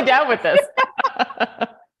totally down with this.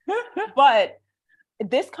 But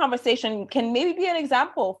this conversation can maybe be an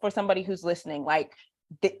example for somebody who's listening. Like,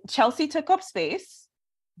 Chelsea took up space.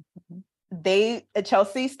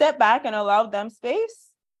 Chelsea stepped back and allowed them space,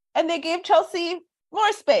 and they gave Chelsea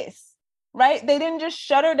more space, right? They didn't just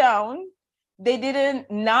shut her down. They didn't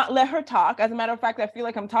not let her talk. As a matter of fact, I feel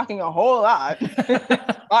like I'm talking a whole lot.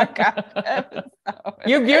 Podcast.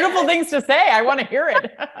 You have beautiful things to say. I want to hear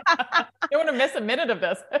it. I don't want to miss a minute of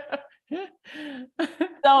this.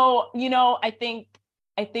 So,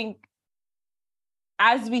 I think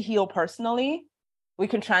as we heal personally, we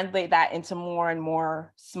can translate that into more and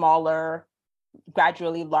more smaller,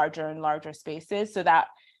 gradually larger and larger spaces, so that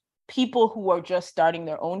people who are just starting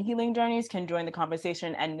their own healing journeys can join the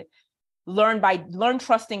conversation and learn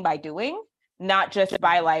trusting by doing, not just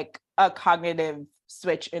by like a cognitive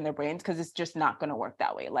switch in their brains, because it's just not going to work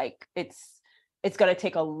that way. Like it's going to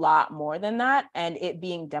take a lot more than that, and it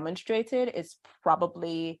being demonstrated is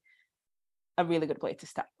probably a really good place to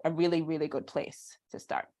start. A really, really good place to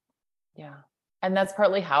start. Yeah. And that's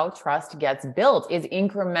partly how trust gets built, is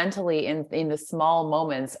incrementally in the small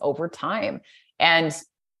moments over time. And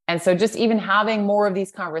so just even having more of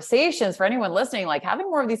these conversations, for anyone listening, like having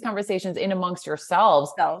more of these conversations in amongst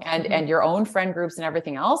yourselves and your own friend groups and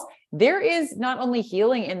everything else, there is not only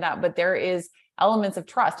healing in that, but there is elements of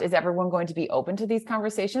trust. Is everyone going to be open to these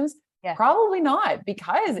conversations? Yeah. Probably not,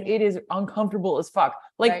 because it is uncomfortable as fuck.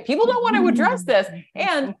 Like people don't want to address this.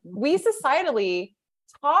 And we societally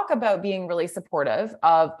talk about being really supportive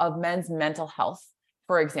of men's mental health,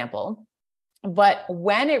 for example. But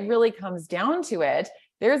when it really comes down to it,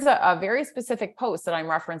 there's a very specific post that I'm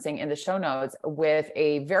referencing in the show notes with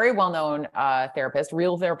a very well-known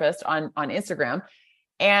real therapist on Instagram.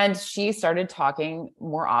 And she started talking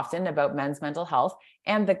more often about men's mental health,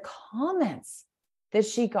 and the comments that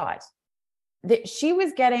she got, that she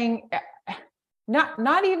was getting,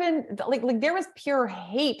 not even like there was pure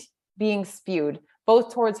hate being spewed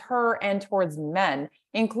both towards her and towards men,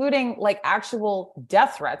 including like actual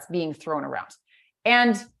death threats being thrown around.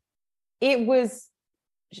 And it was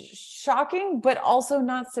shocking, but also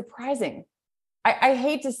not surprising. I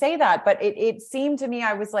hate to say that, but it seemed to me,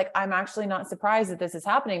 I was like, I'm actually not surprised that this is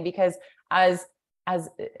happening, because as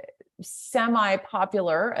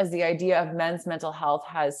semi-popular as the idea of men's mental health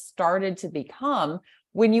has started to become,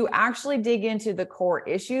 when you actually dig into the core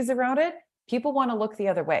issues around it, people want to look the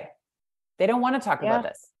other way. They don't want to talk about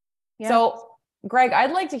this. Yeah. So Greg,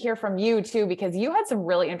 I'd like to hear from you too, because you had some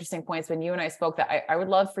really interesting points when you and I spoke that I would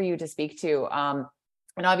love for you to speak to.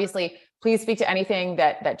 And obviously, please speak to anything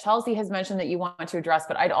that Chelsea has mentioned that you want to address.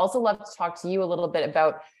 But I'd also love to talk to you a little bit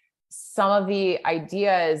about some of the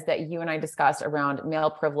ideas that you and I discussed around male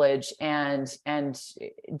privilege and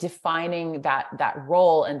defining that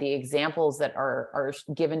role and the examples that are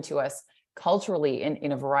given to us culturally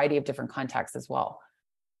in a variety of different contexts as well.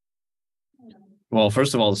 Well,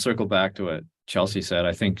 first of all, to circle back to what Chelsea said,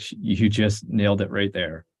 I think you just nailed it right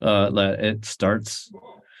there. It starts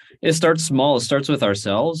small. It starts with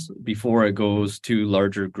ourselves before it goes to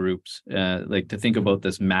larger groups. Like to think about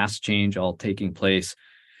this mass change all taking place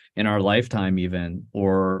in our lifetime, even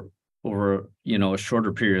or over a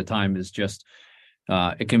shorter period of time is just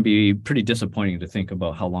it can be pretty disappointing to think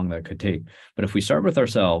about how long that could take. But if we start with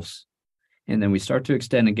ourselves and then we start to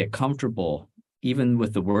extend and get comfortable, even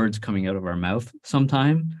with the words coming out of our mouth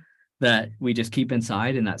sometime that we just keep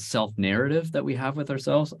inside in that self narrative that we have with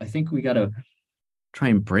ourselves, I think we got to try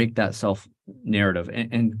and break that self narrative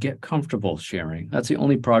and get comfortable sharing. That's the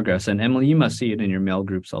only progress. And Emily, you must see it in your male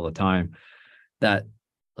groups all the time, that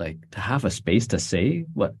like to have a space to say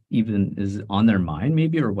what even is on their mind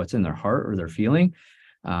maybe, or what's in their heart or their feeling.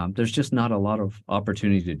 There's just not a lot of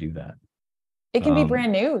opportunity to do that. It can be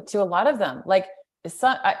brand new to a lot of them. Like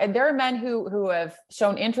there are men who have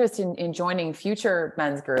shown interest in joining future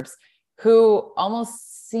men's groups who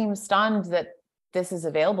almost seem stunned that this is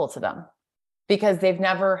available to them, because they've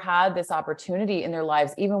never had this opportunity in their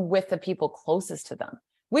lives, even with the people closest to them,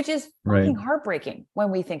 which is fucking heartbreaking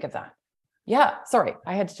when we think of that. Yeah. Sorry.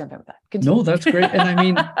 I had to jump in with that. Continue. No, that's great. And I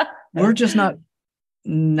mean, we're just not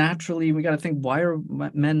naturally, we got to think, why are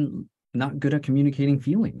men not good at communicating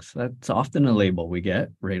feelings? That's often a label we get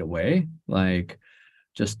right away. Like,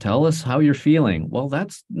 just tell us how you're feeling. Well,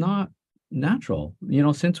 that's not natural.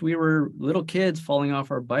 Since we were little kids falling off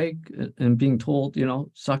our bike and being told,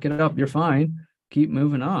 suck it up, you're fine, keep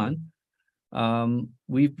moving on.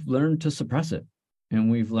 We've learned to suppress it, and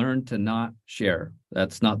we've learned to not share.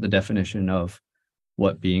 That's not the definition of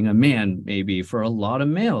what being a man may be. For a lot of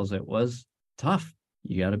males, it was tough.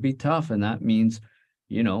 You got to be tough. And that means,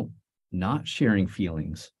 not sharing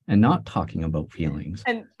feelings and not talking about feelings.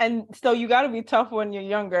 And so you got to be tough when you're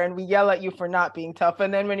younger, and we yell at you for not being tough.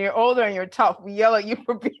 And then when you're older and you're tough, we yell at you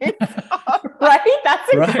for being tough. Right?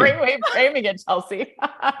 That's a great way of framing it, Chelsea.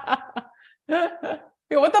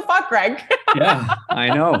 What the fuck, Greg? Yeah, I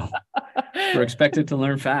know. We're expected to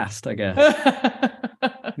learn fast, I guess.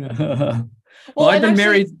 Well, I've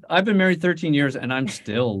been married 13 years and I'm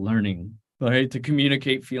still learning, right, to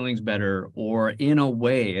communicate feelings better, or in a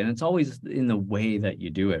way, and it's always in the way that you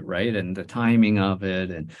do it, right? And the timing of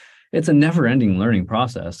it. And it's a never-ending learning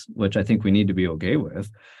process, which I think we need to be okay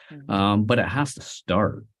with. But it has to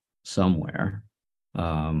start somewhere.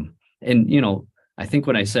 I think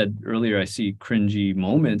when I said earlier, I see cringy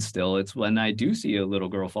moments still, it's when I do see a little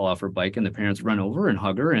girl fall off her bike and the parents run over and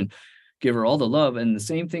hug her and give her all the love. And the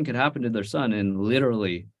same thing could happen to their son. And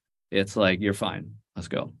literally, it's like, you're fine, let's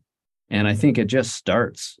go. And I think it just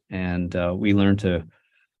starts, and we learn to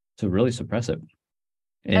really suppress it.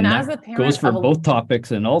 And as the parent goes for both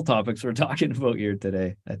topics and all topics we're talking about here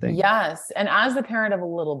today, I think. Yes. And as the parent of a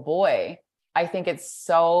little boy, I think it's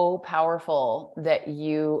so powerful that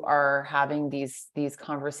you are having these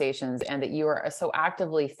conversations, and that you are so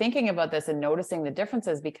actively thinking about this and noticing the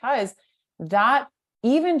differences, because that,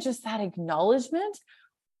 even just that acknowledgement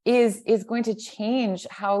is going to change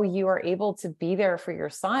how you are able to be there for your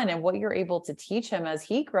son and what you're able to teach him as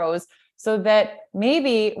he grows, so that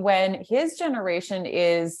maybe when his generation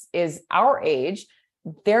is our age,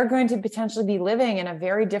 they're going to potentially be living in a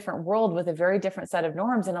very different world with a very different set of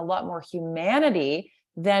norms and a lot more humanity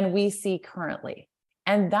than we see currently.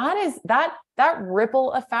 And that is that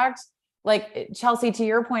ripple effect, like Chelsea, to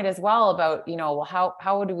your point as well about,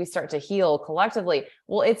 how do we start to heal collectively?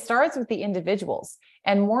 Well, it starts with the individuals,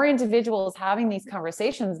 and more individuals having these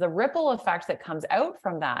conversations, the ripple effect that comes out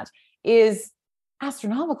from that is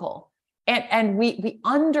astronomical. And we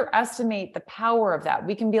underestimate the power of that.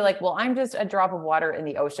 We can be like, well, I'm just a drop of water in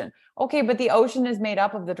the ocean. Okay, but the ocean is made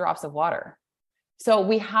up of the drops of water. So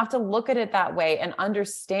we have to look at it that way and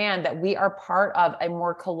understand that we are part of a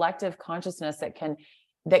more collective consciousness that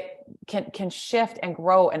can shift and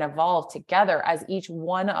grow and evolve together as each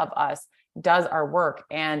one of us does our work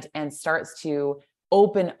and starts to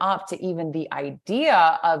open up to even the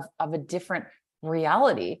idea of a different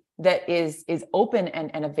reality that is open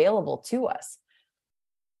and available to us.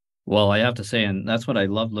 Well, I have to say, and that's what I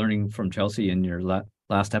love learning from Chelsea in your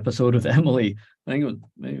last episode with Emily. I think it was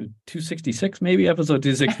maybe 266, maybe episode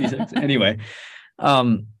 266. Anyway,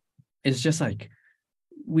 it's just like,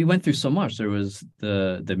 we went through so much. There was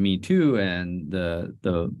the Me Too and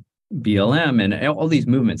the BLM and all these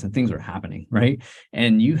movements, and things were happening, right?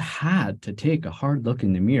 And you had to take a hard look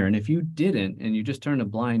in the mirror. And if you didn't, and you just turned a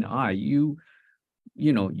blind eye,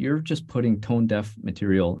 you're just putting tone deaf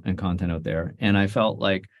material and content out there. And I felt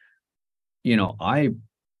like, I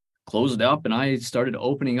closed up and I started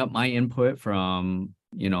opening up my input from,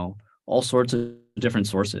 all sorts of different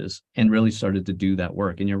sources and really started to do that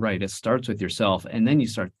work. And you're right, it starts with yourself. And then you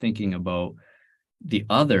start thinking about the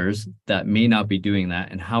others that may not be doing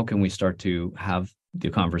that. And how can we start to have the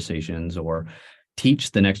conversations or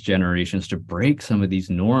teach the next generations to break some of these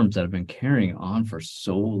norms that have been carrying on for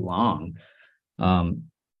so long,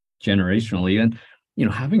 generationally. And,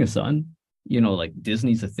 having a son, like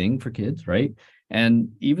Disney's a thing for kids, right? And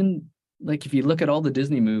even like if you look at all the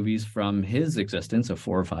Disney movies from his existence of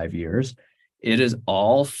 4 or 5 years, it is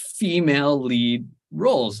all female lead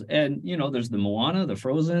roles. And, there's the Moana, the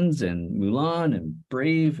Frozens, and Mulan, and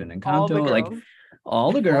Brave, and Encanto, like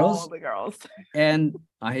all the girls. All the girls. And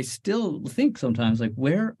I still think sometimes, like,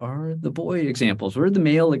 where are the boy examples? Where are the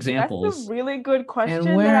male examples? That's a really good question.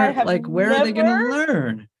 And where, that I have where are they going to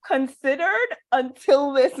learn? Considered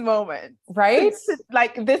until this moment, right?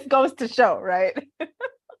 Like this goes to show, right?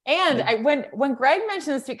 And when Greg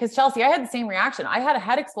mentioned this, because Chelsea, I had the same reaction. I had a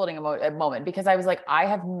head exploding moment because I was like, I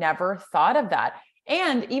have never thought of that.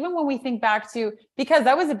 And even when we think back to, because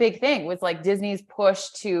that was a big thing, was like Disney's push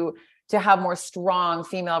to have more strong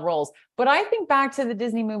female roles. But I think back to the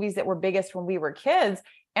Disney movies that were biggest when we were kids,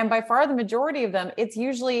 and by far the majority of them, it's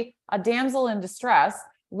usually a damsel in distress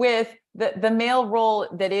with the male role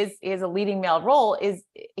that is a leading male role. Is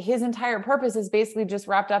his entire purpose is basically just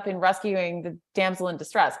wrapped up in rescuing the damsel in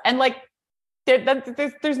distress. And like,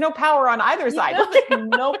 there's no power on either side.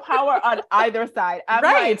 No power on either side. I'm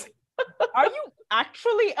right. Like, are you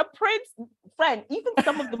actually a prince? Friend, even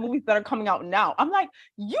some of the movies that are coming out now, I'm like,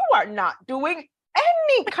 you are not doing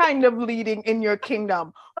any kind of leading in your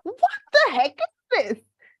kingdom. What the heck is this?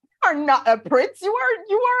 You are not a prince. You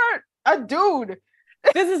are a dude.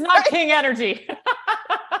 This is not king energy.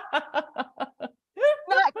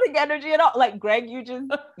 Not king energy at all. Like Greg,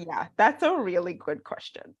 yeah, that's a really good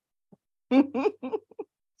question.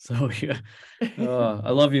 So yeah,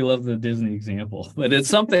 I love the Disney example, but it's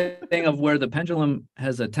something of where the pendulum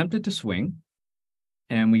has attempted to swing,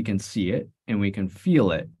 and we can see it and we can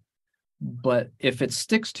feel it. But if it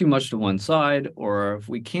sticks too much to one side, or if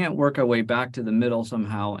we can't work our way back to the middle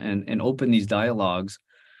somehow and open these dialogues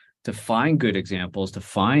to find good examples, to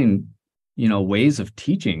find, ways of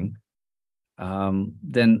teaching,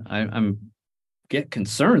 then I'm get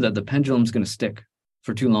concerned that the pendulum's going to stick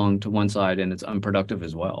for too long to one side and it's unproductive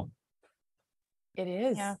as well. It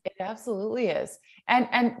is. Yeah. It absolutely is.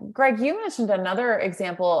 And Greg, you mentioned another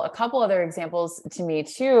example, a couple other examples to me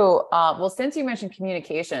too. Well, since you mentioned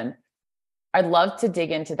communication, I'd love to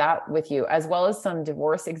dig into that with you, as well as some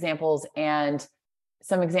divorce examples and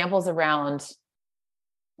some examples around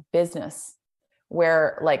business,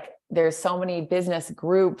 where like there's so many business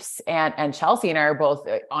groups, and Chelsea and I are both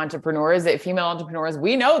entrepreneurs, female entrepreneurs.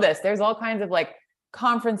 We know this. There's all kinds of like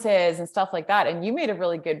conferences and stuff like that. And you made a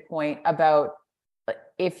really good point about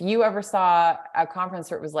if you ever saw a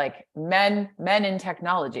conference where it was like men in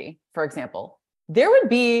technology, for example, there would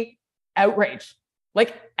be outrage.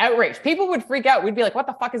 People would freak out. We'd be like, what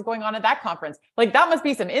the fuck is going on at that conference? Like, that must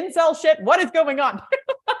be some incel shit. What is going on?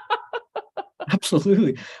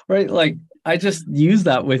 Absolutely. Right. Like, I just used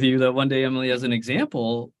that with you that one day, Emily, as an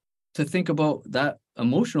example to think about that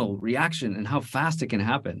emotional reaction and how fast it can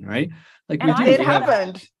happen. Right. Like it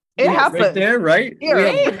happened. It happened right there, right? Here.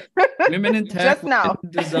 We have women in tech, just now. Women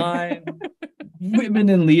in design, women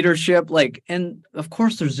in leadership. Like, and of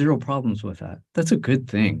course, there's zero problems with that. That's a good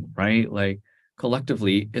thing, right? Like,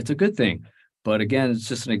 collectively, it's a good thing. But again, it's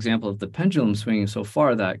just an example of the pendulum swinging so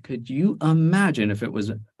far that could you imagine if it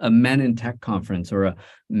was a men in tech conference or a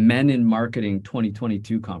men in marketing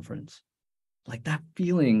 2022 conference? Like that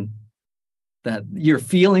feeling that you're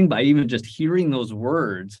feeling by even just hearing those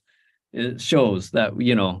words, it shows that,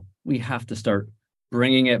 we have to start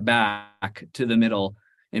bringing it back to the middle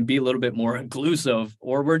and be a little bit more inclusive,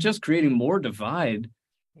 or we're just creating more divide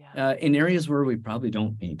in areas where we probably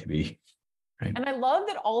don't need to be. Right. And I love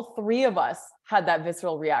that all three of us had that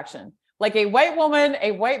visceral reaction. Like a white woman,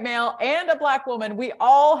 a white male, and a Black woman, we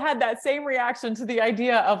all had that same reaction to the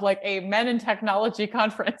idea of like a men in technology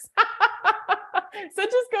conference. So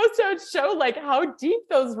it just goes to show like how deep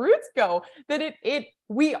those roots go, that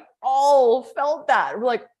we all felt that. We're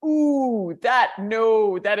like, ooh, that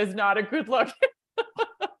is not a good look.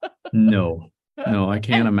 No, I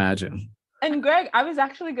can't imagine. And Greg, I was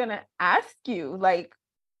actually going to ask you, like,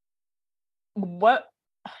 what,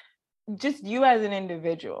 just you as an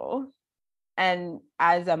individual and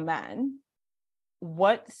as a man,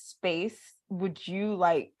 what space would you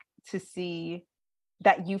like to see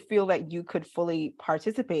that you feel that you could fully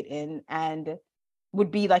participate in and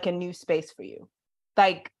would be like a new space for you?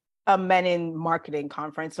 Like a men in marketing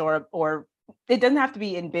conference or it doesn't have to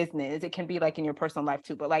be in business. It can be like in your personal life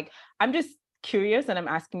too. But like, I'm just curious and I'm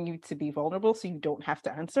asking you to be vulnerable so you don't have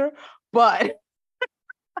to answer. But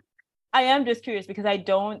I am just curious because I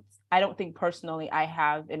don't think personally I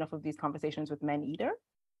have enough of these conversations with men either.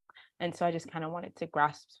 And so I just kind of wanted to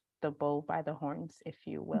grasp the bull by the horns, if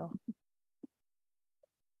you will.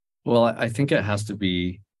 Well, I think it has to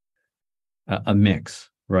be a mix,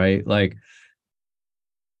 right? Like,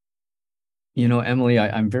 Emily,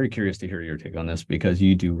 I'm very curious to hear your take on this because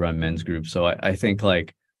you do run men's groups. So I think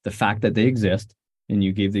like the fact that they exist, and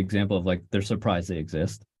you gave the example of like they're surprised they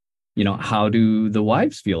exist. How do the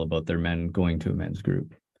wives feel about their men going to a men's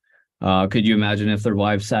group? Could you imagine if their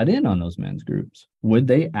wives sat in on those men's groups? Would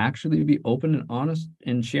they actually be open and honest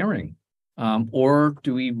in sharing? Or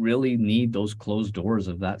do we really need those closed doors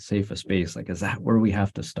of that safe space? Like, is that where we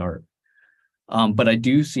have to start? But I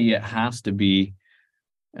do see it has to be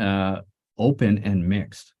open and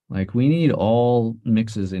mixed. Like, we need all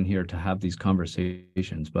mixes in here to have these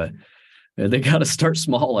conversations, but they got to start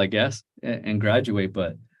small, I guess, and graduate.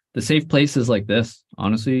 But the safe places like this,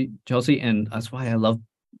 honestly, Chelsea, and that's why I love,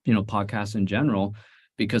 podcasts in general,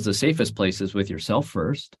 because the safest place is with yourself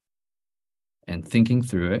first and thinking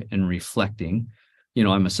through it and reflecting.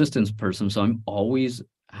 I'm a systems person, so I'm always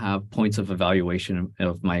have points of evaluation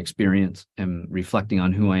of my experience and reflecting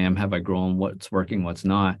on who I am, have I grown, what's working, what's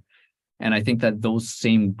not. And I think that those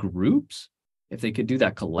same groups, if they could do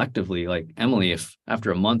that collectively, like Emily, if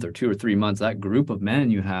after a month or 2 or 3 months, that group of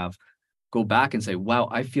men you have go back and say, wow,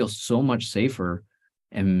 I feel so much safer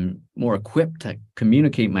and more equipped to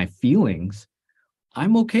communicate my feelings.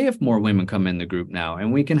 I'm okay if more women come in the group now,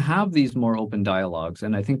 and we can have these more open dialogues.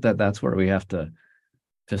 And I think that that's where we have to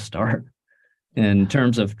start in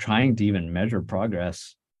terms of trying to even measure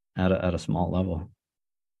progress at a small level.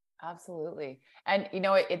 Absolutely. And,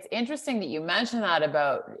 it's interesting that you mentioned that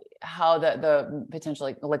about how the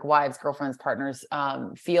potentially like wives, girlfriends, partners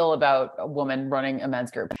feel about a woman running a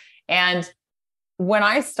men's group. And when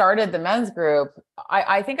I started the men's group,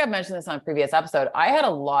 I think I've mentioned this on a previous episode.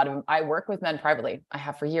 I work with men privately. I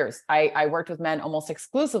have for years. I worked with men almost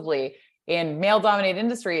exclusively in male dominated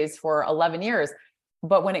industries for 11 years.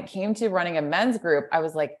 But when it came to running a men's group, I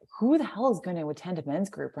was like, who the hell is going to attend a men's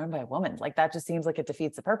group run by a woman? Like, that just seems like it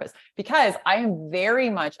defeats the purpose, because I am very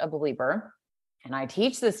much a believer, and I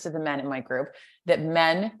teach this to the men in my group, that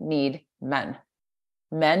men need men.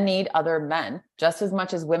 Men need other men just as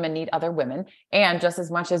much as women need other women, and just as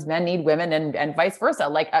much as men need women, and vice versa.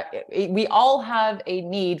 Like, we all have a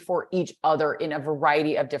need for each other in a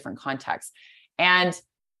variety of different contexts. And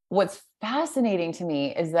what's fascinating to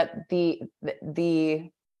me is that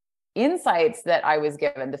the insights that I was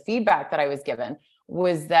given, the feedback that I was given,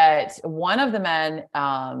 was that one of the men,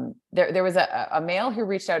 there was a male who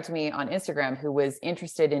reached out to me on Instagram who was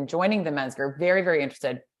interested in joining the men's group, very, very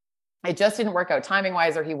interested. It just didn't work out timing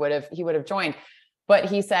wise, or he would have joined. But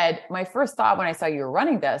he said, my first thought when I saw you were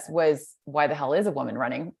running this was, why the hell is a woman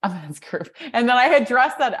running a men's group? And then I had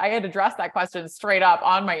addressed that question straight up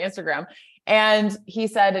on my Instagram. And he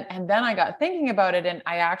said, and then I got thinking about it, and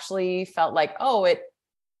I actually felt like,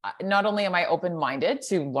 not only am I open-minded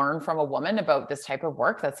to learn from a woman about this type of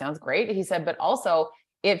work, that sounds great. He said, but also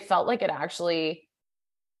it felt like it actually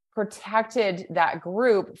protected that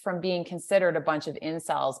group from being considered a bunch of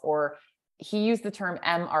incels, or he used the term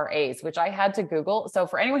MRAs, which I had to Google. So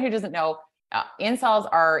for anyone who doesn't know, incels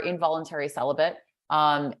are involuntary celibate.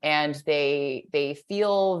 And they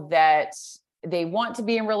feel that they want to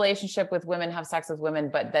be in relationship with women, have sex with women,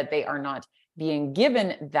 but that they are not being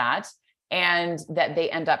given that, and that they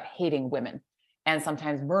end up hating women and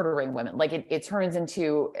sometimes murdering women. Like, it turns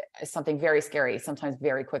into something very scary, sometimes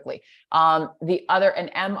very quickly. And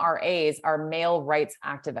MRAs are male rights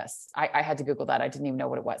activists. I had to Google that. I didn't even know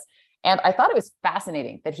what it was. And I thought it was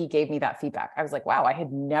fascinating that he gave me that feedback. I was like, wow, I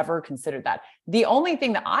had never considered that. The only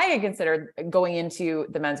thing that I had considered going into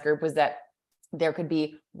the men's group was that there could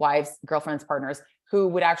be wives, girlfriends, partners who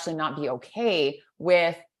would actually not be okay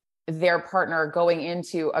with their partner going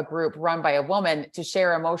into a group run by a woman to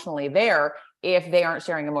share emotionally there if they aren't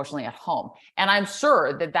sharing emotionally at home. And I'm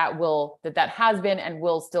sure that has been and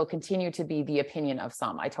will still continue to be the opinion of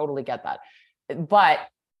some. I totally get that. But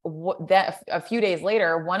that a few days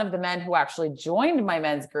later, one of the men who actually joined my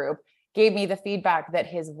men's group gave me the feedback that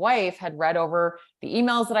his wife had read over the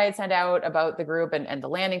emails that I had sent out about the group and the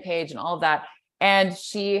landing page and all of that. And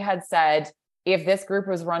she had said, if this group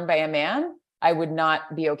was run by a man, I would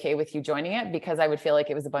not be okay with you joining it, because I would feel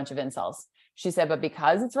like it was a bunch of incels. She said, but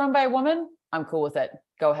because it's run by a woman, I'm cool with it.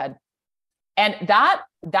 Go ahead. And that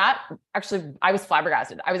actually, I was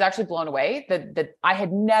flabbergasted. I was actually blown away that I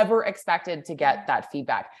had never expected to get that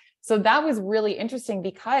feedback. So that was really interesting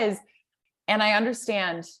because, and I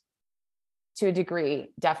understand to a degree,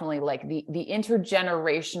 definitely like the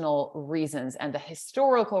intergenerational reasons and the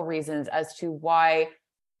historical reasons as to why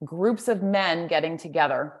groups of men getting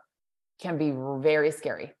together can be very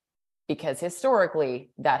scary, because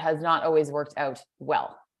historically that has not always worked out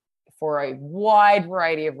well for a wide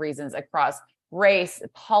variety of reasons across race,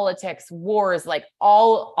 politics, wars, like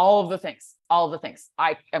all of the things.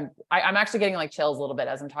 I'm actually getting like chills a little bit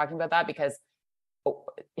as I'm talking about that, because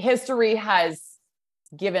history has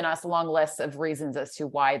given us long lists of reasons as to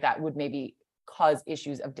why that would maybe cause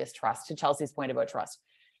issues of distrust, to Chelsea's point about trust.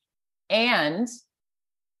 And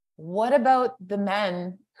what about the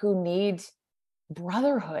men who need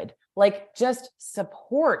brotherhood, like just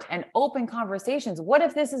support and open conversations? What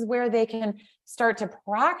if this is where they can start to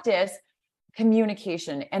practice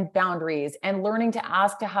communication and boundaries and learning to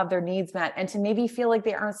ask to have their needs met and to maybe feel like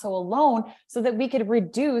they aren't so alone, so that we could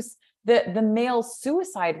reduce the male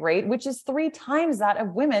suicide rate, which is 3 times that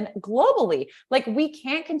of women globally? Like, we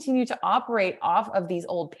can't continue to operate off of these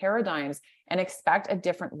old paradigms and expect a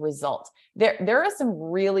different result. There are some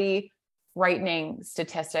really frightening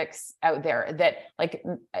statistics out there that, like,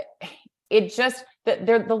 it just,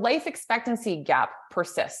 the life expectancy gap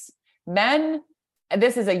persists. Men, and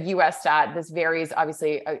this is a US stat, this varies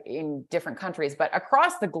obviously in different countries, but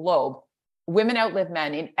across the globe, women outlive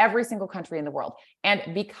men in every single country in the world.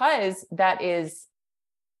 And because that is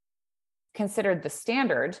considered the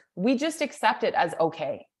standard, we just accept it as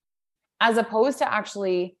okay, as opposed to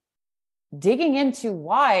actually digging into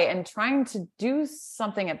why and trying to do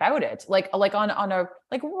something about it. Like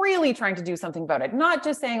really trying to do something about it, not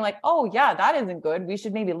just saying like, oh yeah, that isn't good, we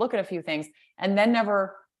should maybe look at a few things, and then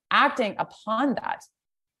never acting upon that.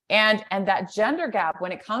 And that gender gap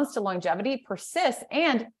when it comes to longevity persists.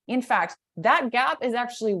 And in fact, that gap is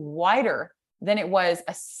actually wider than it was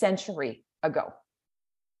a century ago.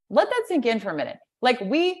 Let that sink in for a minute. Like,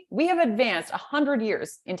 we have advanced 100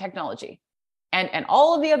 years in technology and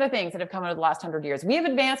all of the other things that have come out of the last 100 years. We have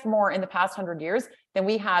advanced more in the past 100 years than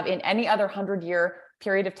we have in any other 100-year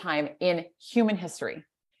period of time in human history.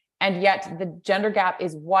 And yet the gender gap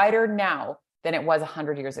is wider now than it was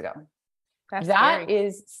 100 years ago. That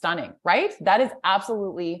is stunning, right? That is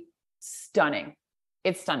absolutely stunning.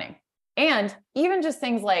 It's stunning. And even just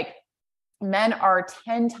things like men are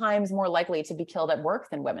 10 times more likely to be killed at work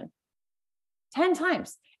than women. 10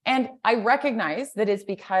 times. And I recognize that it's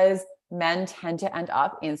because men tend to end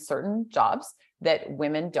up in certain jobs that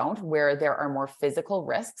women don't, where there are more physical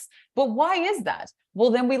risks. But why is that?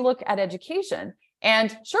 Well, then we look at education.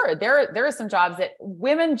 And sure, there are some jobs that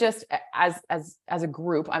women just as a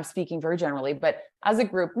group, I'm speaking very generally, but as a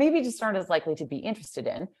group, maybe just aren't as likely to be interested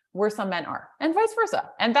in, where some men are, and vice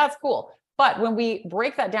versa. And that's cool. But when we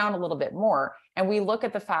break that down a little bit more, and we look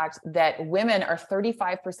at the fact that women are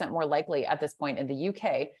 35% more likely at this point in the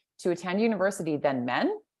UK to attend university than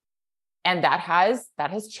men, and that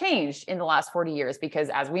has changed in the last 40 years, because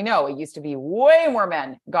as we know, it used to be way more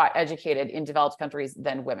men got educated in developed countries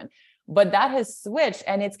than women. But that has switched,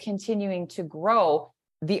 and it's continuing to grow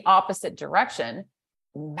the opposite direction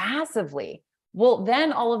massively. Well,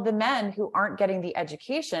 then all of the men who aren't getting the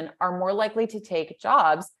education are more likely to take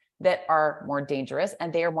jobs that are more dangerous,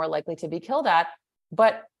 and they are more likely to be killed at.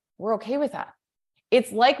 But we're okay with that.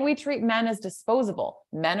 It's like we treat men as disposable.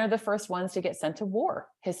 Men are the first ones to get sent to war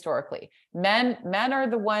historically. Men are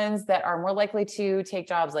the ones that are more likely to take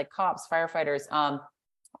jobs like cops, firefighters,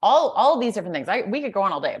 all of these different things. We could go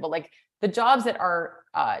on all day, but like the jobs that are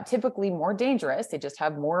typically more dangerous, they just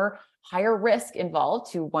have higher risk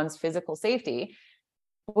involved to one's physical safety.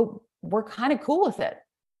 We're kind of cool with it.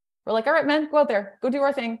 We're like, all right, men, go out there, go do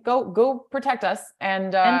our thing, go protect us.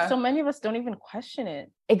 And so many of us don't even question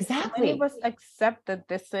it. Exactly. So many of us accept that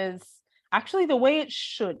this is actually the way it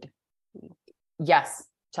should be. Yes,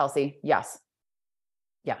 Chelsea. Yes.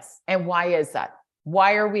 And why is that?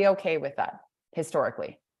 Why are we okay with that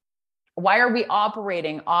historically? Why are we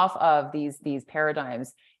operating off of these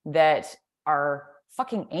paradigms that are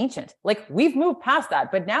fucking ancient? Like, we've moved past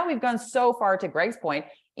that, but now we've gone so far, to Greg's point,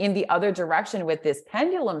 in the other direction with this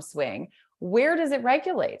pendulum swing. Where does it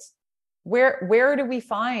regulate? Where do we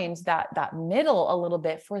find that middle a little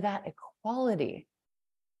bit for that equality?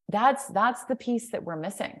 That's the piece that we're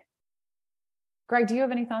missing. Greg, do you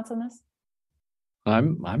have any thoughts on this?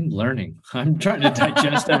 I'm learning. I'm trying to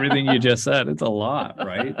digest everything you just said. It's a lot,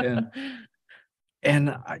 right?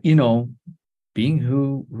 And you know, being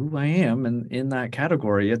who I am and in that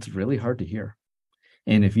category, it's really hard to hear.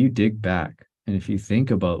 And if you dig back and if you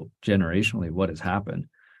think about generationally what has happened,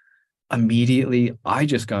 immediately I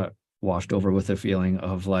just got washed over with a feeling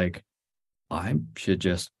of like, I should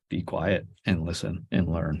just be quiet and listen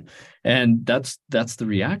and learn. And that's the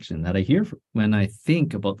reaction that I hear when I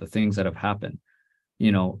think about the things that have happened.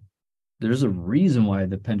 You know, there's a reason why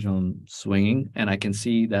the pendulum's swinging, and I can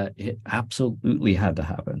see that it absolutely had to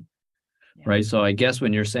happen. Yeah. Right. So I guess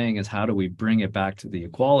when you're saying is how do we bring it back to the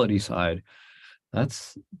equality side,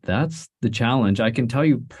 that's the challenge. I can tell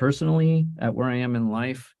you personally at where I am in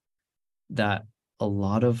life that a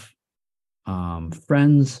lot of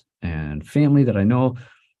friends and family that I know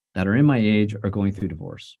that are in my age are going through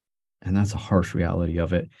divorce. And that's a harsh reality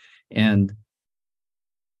of it. And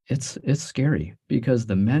it's scary because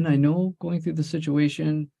the men I know going through the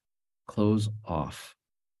situation close off.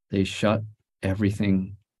 They shut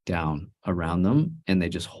everything down around them and they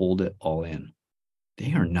just hold it all in.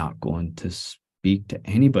 They are not going to speak to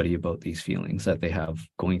anybody about these feelings that they have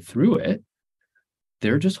going through it.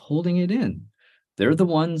 They're just holding it in. They're the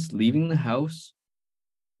ones leaving the house.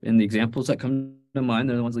 In the examples that come to mind,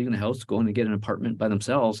 they're the ones leaving the house, going to get an apartment by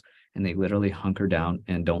themselves, and they literally hunker down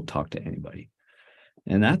and don't talk to anybody.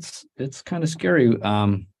 And it's kind of scary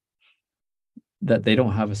that they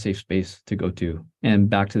don't have a safe space to go to. And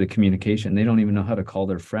back to the communication, they don't even know how to call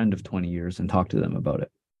their friend of 20 years and talk to them about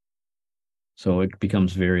it. So it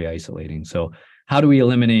becomes very isolating. So how do we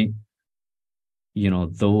eliminate,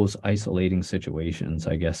 those isolating situations,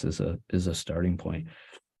 I guess is a starting point.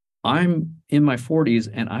 I'm in my 40s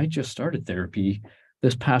and I just started therapy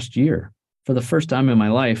this past year for the first time in my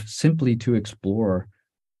life, simply to explore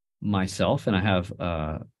myself. And I have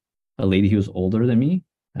a lady who's older than me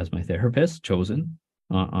as my therapist, chosen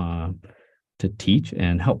to teach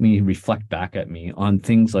and help me reflect back at me on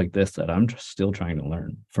things like this that I'm just still trying to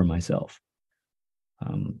learn for myself.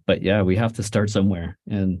 But yeah, we have to start somewhere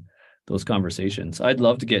in those conversations. I'd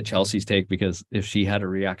love to get Chelsea's take, because if she had a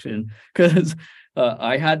reaction, because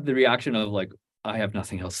I had the reaction of like, I have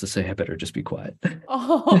nothing else to say. I better just be quiet.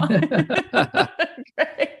 Oh,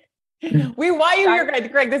 Greg. We want you here,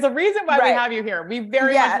 Greg. There's a reason why we have you here. We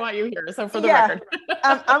very much want you here. So for the record.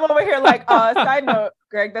 I'm over here like, side note,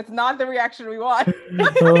 Greg, that's not the reaction we want.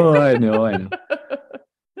 Oh, I know.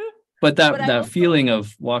 But that feeling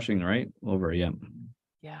of washing right over, yeah.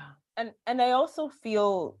 And I also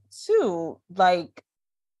feel too, like,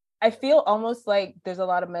 I feel almost like there's a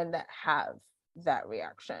lot of men that have that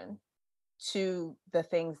reaction to the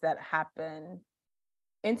things that happen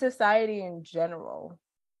in society in general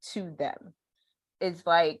to them. It's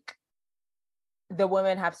like the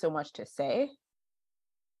women have so much to say.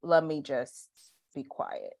 Let me just be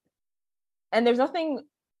quiet. And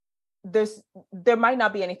there might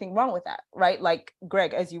not be anything wrong with that, right? Like,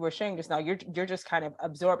 Greg, as you were sharing just now, you're just kind of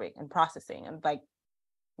absorbing and processing and like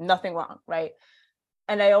nothing wrong, right?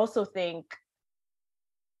 And I also think,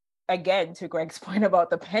 again, to Greg's point about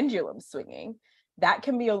the pendulum swinging, that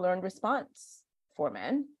can be a learned response for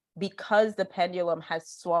men because the pendulum has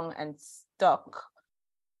swung and stuck.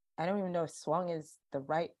 I don't even know if swung is the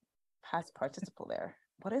right past participle there.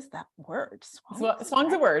 What is that word?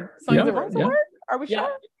 Swung's a word. Swung's a word? Are we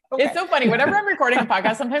sure? Okay. It's so funny. Whenever I'm recording a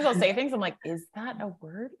podcast, sometimes I'll say things. I'm like, is that a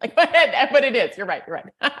word? Like, but it is. You're right.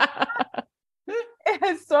 It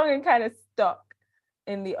has swung and kind of stuck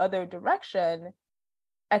in the other direction.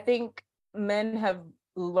 I think men have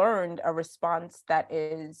learned a response that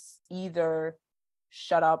is either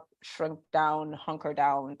shut up, shrink down, hunker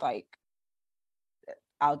down, like,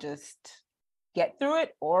 I'll just get through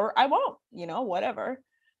it, or I won't, whatever.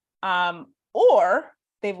 Or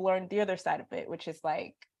they've learned the other side of it, which is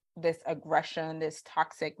like this aggression, this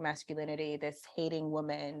toxic masculinity, this hating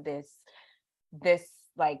women, this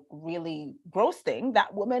like really gross thing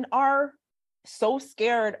that women are so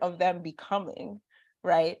scared of them becoming,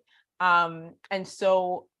 right? And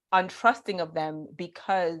so untrusting of them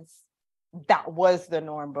because that was the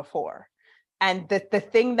norm before. And the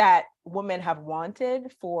thing that women have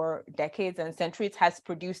wanted for decades and centuries has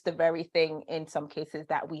produced the very thing in some cases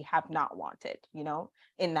that we have not wanted,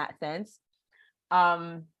 in that sense.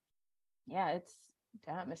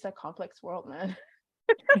 It's a complex world, man.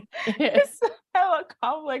 It's a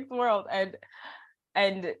complex world.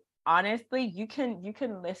 And honestly, you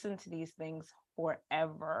can listen to these things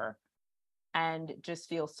forever and just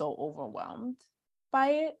feel so overwhelmed by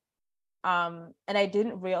it. And I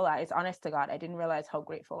didn't realize, honest to God, I didn't realize how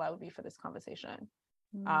grateful I would be for this conversation.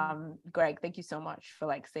 Greg, thank you so much for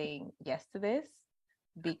like saying yes to this,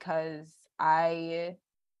 because it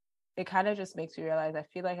kind of just makes me realize I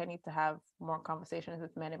feel like I need to have more conversations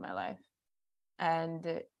with men in my life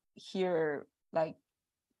and hear like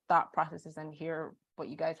thought processes and hear what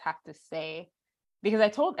you guys have to say. Because I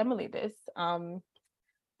told Emily this,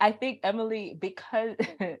 I think Emily, because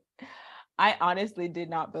I honestly did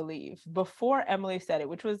not believe before Emily said it,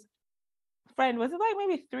 which was, friend, was it like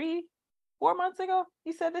maybe 3-4 months ago?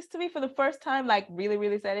 You said this to me for the first time, like really,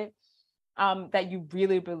 really said it. That you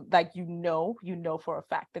really like, you know for a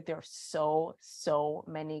fact that there are so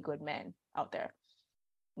many good men out there.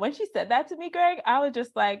 When she said that to me, Greg, I was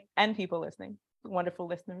just like, and people listening, wonderful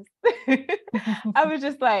listeners, I was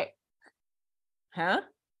just like, huh?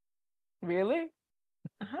 Really?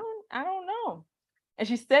 I don't know. And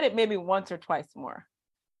she said it maybe once or twice more.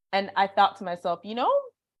 And I thought to myself,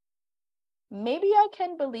 maybe I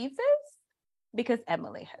can believe this because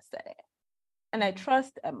Emily has said it. And I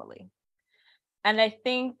trust Emily. And I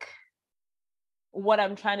think what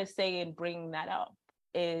I'm trying to say in bringing that up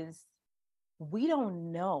is we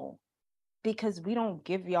don't know because we don't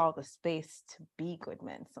give y'all the space to be good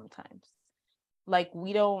men sometimes. Like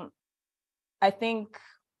I think,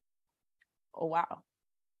 oh, wow.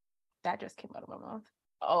 That just came out of my mouth.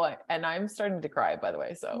 Oh, and I'm starting to cry, by the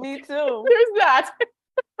way. So me too. There's that.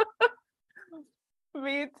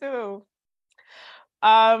 Me too.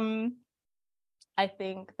 I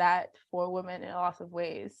think that for women in lots of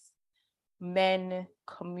ways, men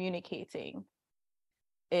communicating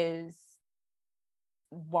is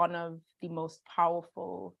one of the most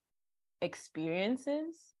powerful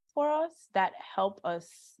experiences for us that help us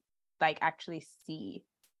like actually see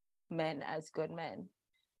men as good men.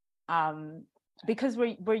 Because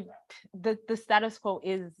we're the status quo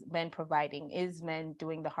is men providing, is men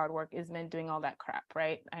doing the hard work, is men doing all that crap,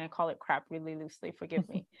 right? I call it crap really loosely, forgive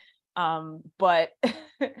me. But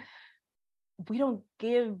we don't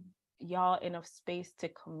give y'all enough space to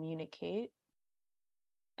communicate,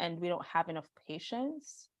 and we don't have enough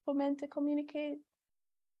patience for men to communicate,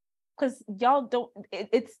 because y'all don't,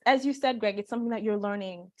 it's as you said, Greg, it's something that you're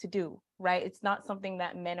learning to do, right? It's not something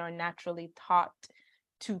that men are naturally taught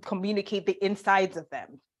to communicate the insides of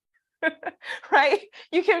them. Right?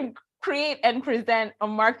 You can create and present a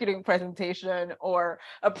marketing presentation or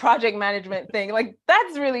a project management thing. Like,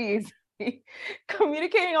 that's really easy.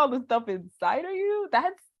 Communicating all the stuff inside of you,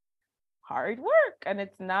 that's hard work. And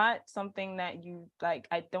it's not something that you like,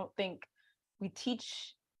 I don't think we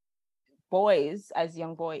teach boys as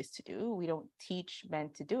young boys to do. We don't teach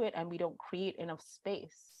men to do it, and we don't create enough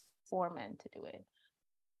space for men to do it.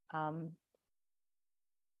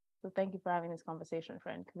 So thank you for having this conversation,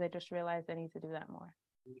 friend, because I just realized I need to do that more.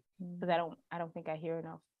 Because I don't think I hear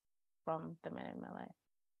enough from the men in my life.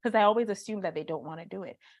 Because I always assume that they don't want to do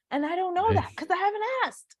it. And I don't know that because I haven't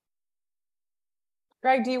asked.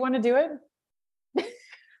 Greg, do you want to do it?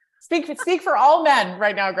 Speak for all men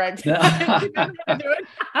right now, Greg. Do you want to do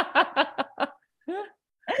it?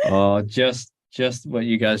 Oh, just what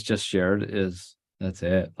you guys just shared that's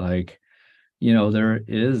it. Like, there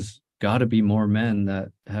is got to be more men that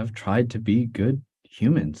have tried to be good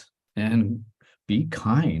humans and be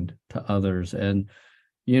kind to others. And,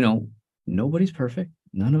 nobody's perfect.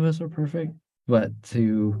 None of us are perfect, but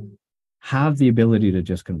to have the ability to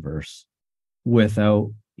just converse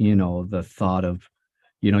without, the thought of,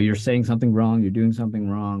 you're saying something wrong, you're doing something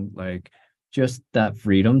wrong, like just that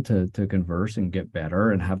freedom to converse and get better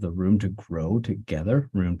and have the room to grow together,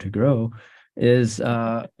 room to grow is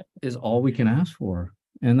all we can ask for.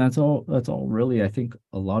 And that's all really I think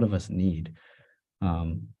a lot of us need,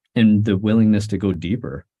 and the willingness to go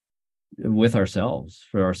deeper with ourselves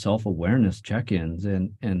for our self-awareness check-ins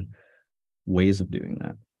and ways of doing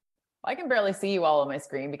that. I can barely see you all on my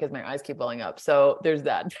screen because my eyes keep welling up. So there's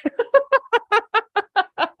that.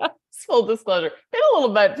 Full disclosure, maybe a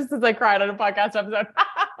little bit just as I cried on a podcast episode.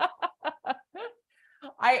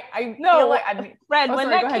 I no, feel like Fred, when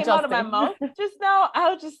that came out of my mouth just now,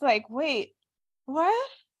 I was just like, wait,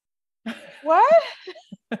 what?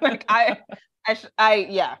 Like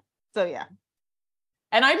yeah. So yeah.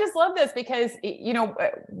 And I just love this because,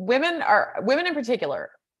 women in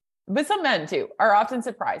particular, but some men too, are often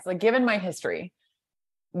surprised. Like, given my history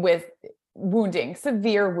with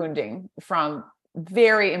severe wounding from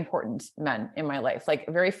very important men in my life, like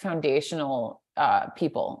very foundational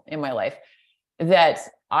people in my life, that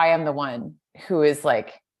I am the one who is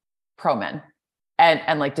like pro men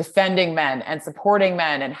and like defending men and supporting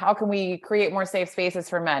men. And how can we create more safe spaces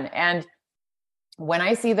for men? And when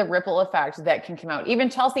I see the ripple effect that can come out, even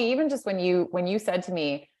Chelsea, even just when you said to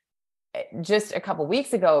me just a couple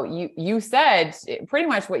weeks ago, you said pretty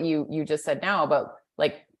much what you just said now about,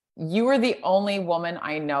 like, you are the only woman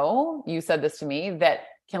I know, you said this to me, that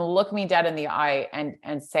can look me dead in the eye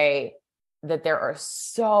and say that there are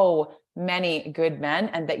so many good men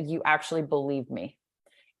and that you actually believe me.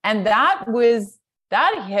 And that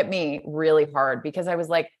hit me really hard because I was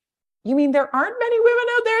like, You mean there aren't many women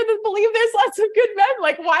out there that believe there's lots of good men?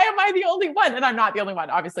 Like, why am I the only one? And I'm not the only one,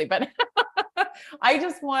 obviously, but I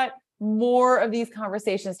just want more of these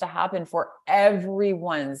conversations to happen for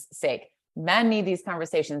everyone's sake. Men need these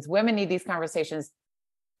conversations. Women need these conversations.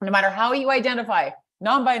 No matter how you identify,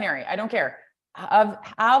 non-binary, I don't care.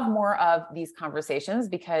 Have more of these conversations,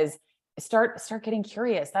 because start getting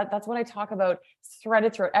curious. That's what I talk about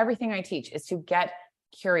threaded throughout everything I teach, is to get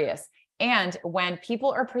curious. And when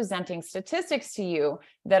people are presenting statistics to you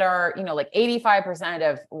that are, like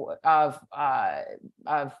 85% of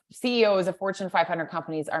CEOs of Fortune 500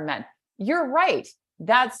 companies are men, you're right.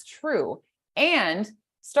 That's true. And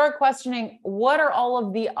start questioning, what are all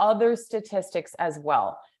of the other statistics as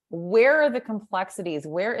well? Where are the complexities?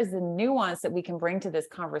 Where is the nuance that we can bring to this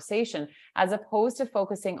conversation, as opposed to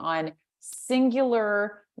focusing on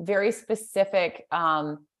singular, very specific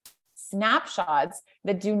snapshots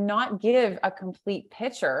that do not give a complete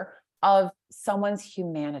picture of someone's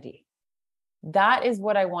humanity? That is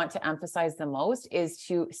what I want to emphasize the most, is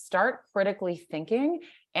to start critically thinking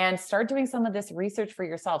and start doing some of this research for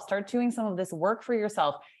yourself, start doing some of this work for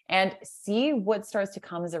yourself, and see what starts to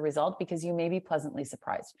come as a result, because you may be pleasantly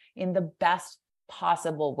surprised in the best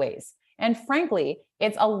possible ways. And frankly,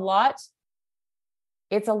 it's a lot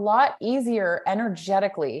easier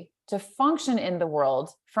energetically to function in the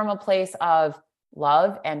world from a place of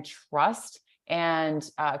love and trust and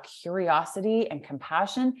curiosity and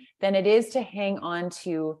compassion than it is to hang on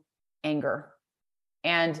to anger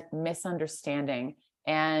and misunderstanding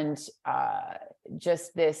and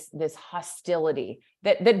just this hostility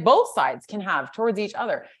that both sides can have towards each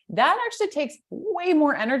other. That actually takes way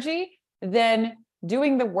more energy than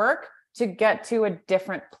doing the work to get to a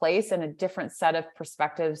different place and a different set of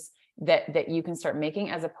perspectives that you can start making,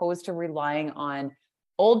 as opposed to relying on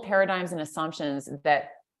old paradigms and assumptions that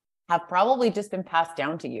have probably just been passed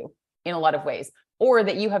down to you in a lot of ways, or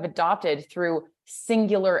that you have adopted through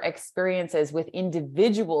singular experiences with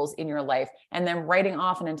individuals in your life, and then writing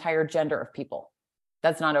off an entire gender of people.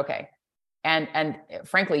 That's not okay. And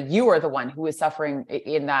frankly, you are the one who is suffering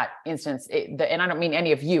in that instance. And I don't mean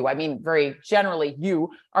any of you. I mean, very generally, you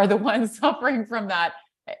are the one suffering from that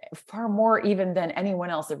far more even than anyone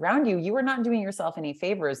else around you. You are not doing yourself any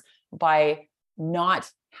favors by not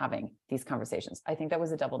having these conversations. I think that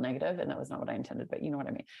was a double negative, and that was not what I intended, but you know what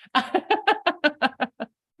I mean.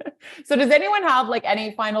 So does anyone have like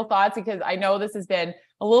any final thoughts? Because I know this has been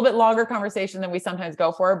a little bit longer conversation than we sometimes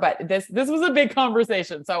go for, but this was a big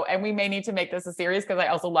conversation. So, and we may need to make this a series, because I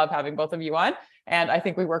also love having both of you on, and I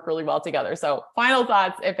think we work really well together. So final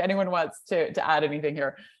thoughts, if anyone wants to add anything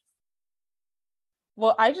here.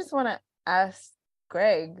 Well, I just want to ask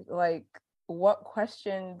Greg, like, what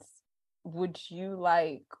questions would you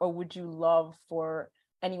like, or would you love for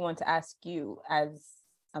anyone to ask you as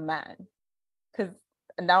a man? Because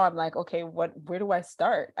now I'm like, okay, where do I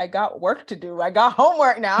start? I got work to do. I got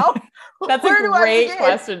homework now. That's a great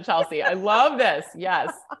question, Chelsea. I love this.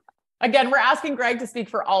 Yes. Again, we're asking Greg to speak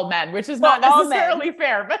for all men, which is not necessarily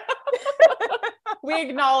fair, but we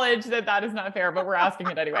acknowledge that is not fair, but we're asking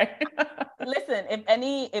it anyway. Listen,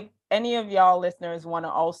 if any of y'all listeners want to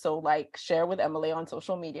also like share with Emily on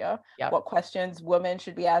social media what questions women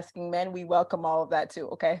should be asking men, we welcome all of that too.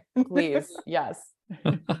 Okay. Please. Yes.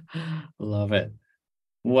 Love it.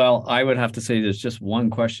 Well, I would have to say there's just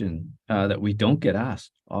one question that we don't get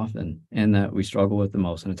asked often, and that we struggle with the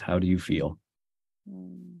most, and it's, how do you feel?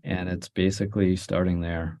 And it's basically starting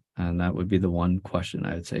there. And that would be the one question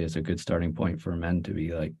I would say is a good starting point for men to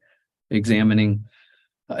be like examining,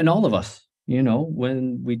 and all of us,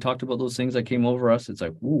 when we talked about those things that came over us, it's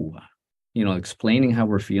like, ooh, explaining how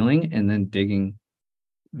we're feeling, and then digging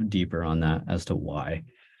deeper on that as to why.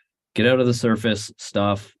 Get out of the surface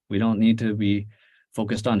stuff. We don't need to be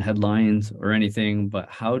focused on headlines or anything, but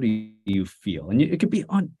how do you feel? And it could be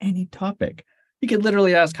on any topic. You could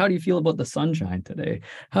literally ask, how do you feel about the sunshine today?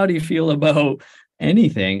 How do you feel about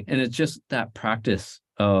anything? And it's just that practice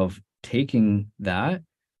of taking that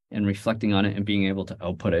and reflecting on it and being able to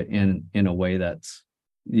output it in a way that's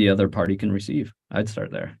the other party can receive. I'd start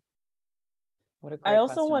there. What a great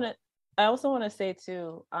question. I also want to say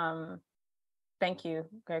too, thank you,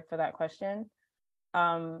 Greg, for that question.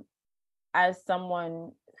 As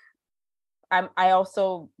someone, I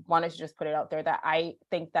also wanted to just put it out there that I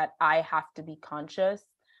think that I have to be conscious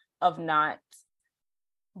of not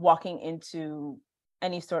walking into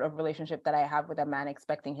any sort of relationship that I have with a man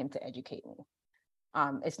expecting him to educate me.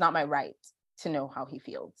 It's not my right to know how he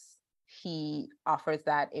feels. He offers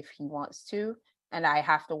that if he wants to, and I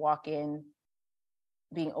have to walk in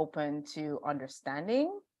being open to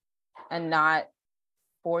understanding and not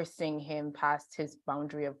forcing him past his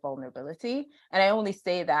boundary of vulnerability. And I only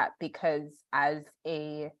say that because as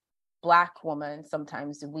a Black woman,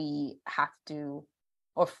 sometimes we have to,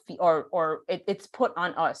 it's put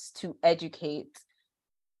on us to educate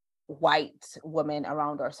white women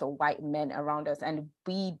around us or white men around us, and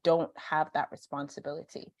we don't have that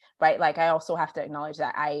responsibility, right? Like, I also have to acknowledge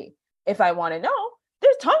that if I want to know,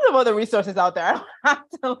 there's tons of other resources out there. I don't have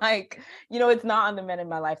to, like, it's not on the men in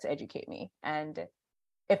my life to educate me. And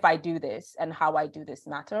if I do this and how I do this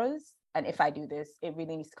matters, and if I do this, it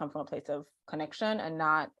really needs to come from a place of connection and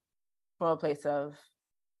not from a place of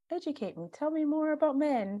educate me, tell me more about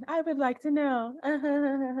men, I would like to know, kind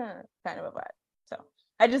of a vibe. So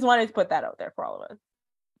I just wanted to put that out there for all of us.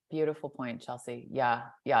 Beautiful point, Chelsea. Yeah,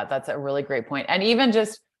 that's a really great point. And even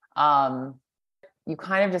just, you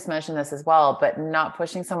kind of just mentioned this as well, but not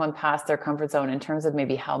pushing someone past their comfort zone in terms of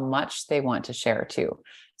maybe how much they want to share too.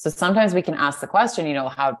 So sometimes we can ask the question,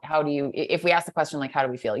 how do you, if we ask the question, like, how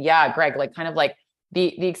do we feel? Yeah, Greg, like kind of like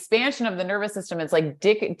the expansion of the nervous system is like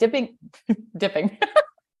dipping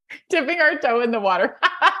our toe in the water.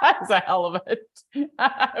 It's a hell of a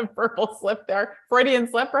verbal slip there, Freudian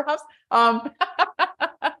slip perhaps. But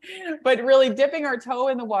really dipping our toe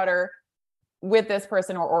in the water with this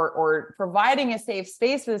person, or providing a safe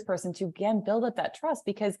space for this person to, again, build up that trust,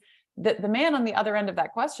 because the man on the other end of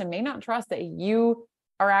that question may not trust that you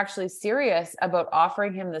are actually serious about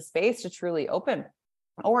offering him the space to truly open,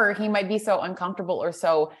 or he might be so uncomfortable or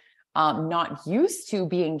so not used to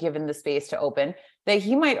being given the space to open that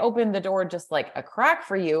he might open the door just like a crack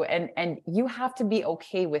for you. And you have to be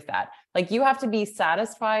okay with that. Like, you have to be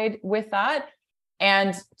satisfied with that,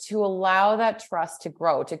 and to allow that trust to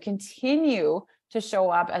grow, to continue to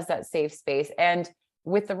show up as that safe space. And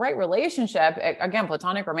with the right relationship, again,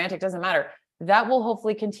 platonic, romantic, doesn't matter, that will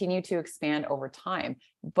hopefully continue to expand over time.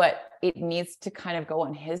 But it needs to kind of go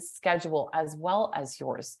on his schedule as well as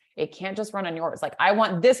yours. It can't just run on yours. Like, I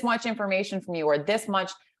want this much information from you, or this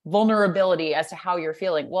much vulnerability as to how you're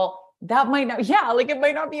feeling. Well, that might not, it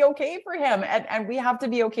might not be okay for him. And we have to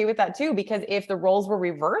be okay with that too, because if the roles were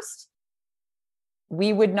reversed,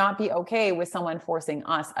 we would not be okay with someone forcing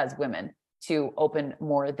us as women to open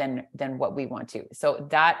more than what we want to. So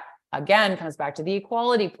that, again, comes back to the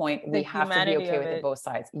equality point. We have to be okay with it both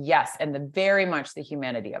sides. Yes. And very much the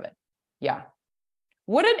humanity of it. Yeah.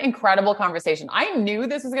 What an incredible conversation. I knew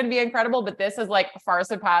this was going to be incredible, but this has like far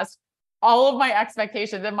surpassed all of my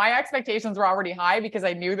expectations. And my expectations were already high because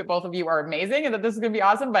I knew that both of you are amazing and that this is going to be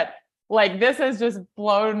awesome. But like, this has just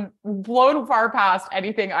blown far past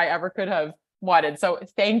anything I ever could have wanted. So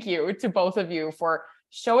thank you to both of you for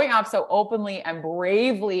showing up so openly and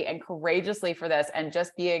bravely and courageously for this, and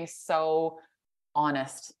just being so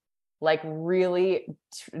honest, like really,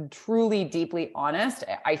 truly, deeply honest.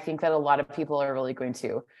 I think that a lot of people are really going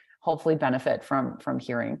to hopefully benefit from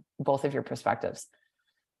hearing both of your perspectives.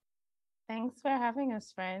 Thanks for having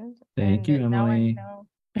us, friend. Thank you, Emily.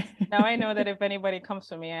 Now I know that if anybody comes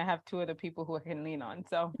for me, I have two other people who I can lean on.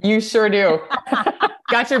 So you sure do.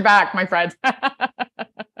 Got your back, my friend.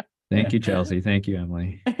 Thank you, Chelsea. Thank you,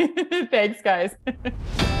 Emily. Thanks, guys.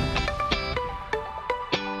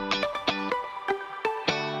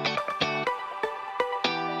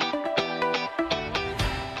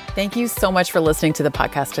 Thank you so much for listening to the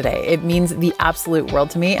podcast today. It means the absolute world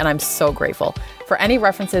to me, and I'm so grateful. For any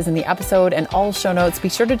references in the episode and all show notes, be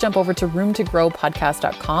sure to jump over to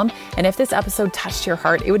roomtogrowpodcast.com. And if this episode touched your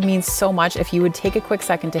heart, it would mean so much if you would take a quick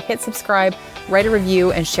second to hit subscribe, write a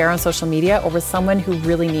review, and share on social media, or with someone who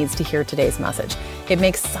really needs to hear today's message. It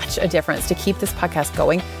makes such a difference to keep this podcast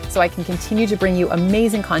going so I can continue to bring you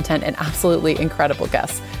amazing content and absolutely incredible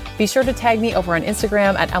guests. Be sure to tag me over on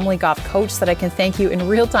Instagram at Emily Goff Coach so that I can thank you in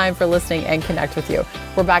real time for listening and connect with you.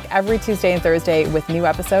 We're back every Tuesday and Thursday with new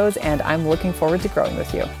episodes, and I'm looking forward to growing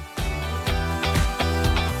with you.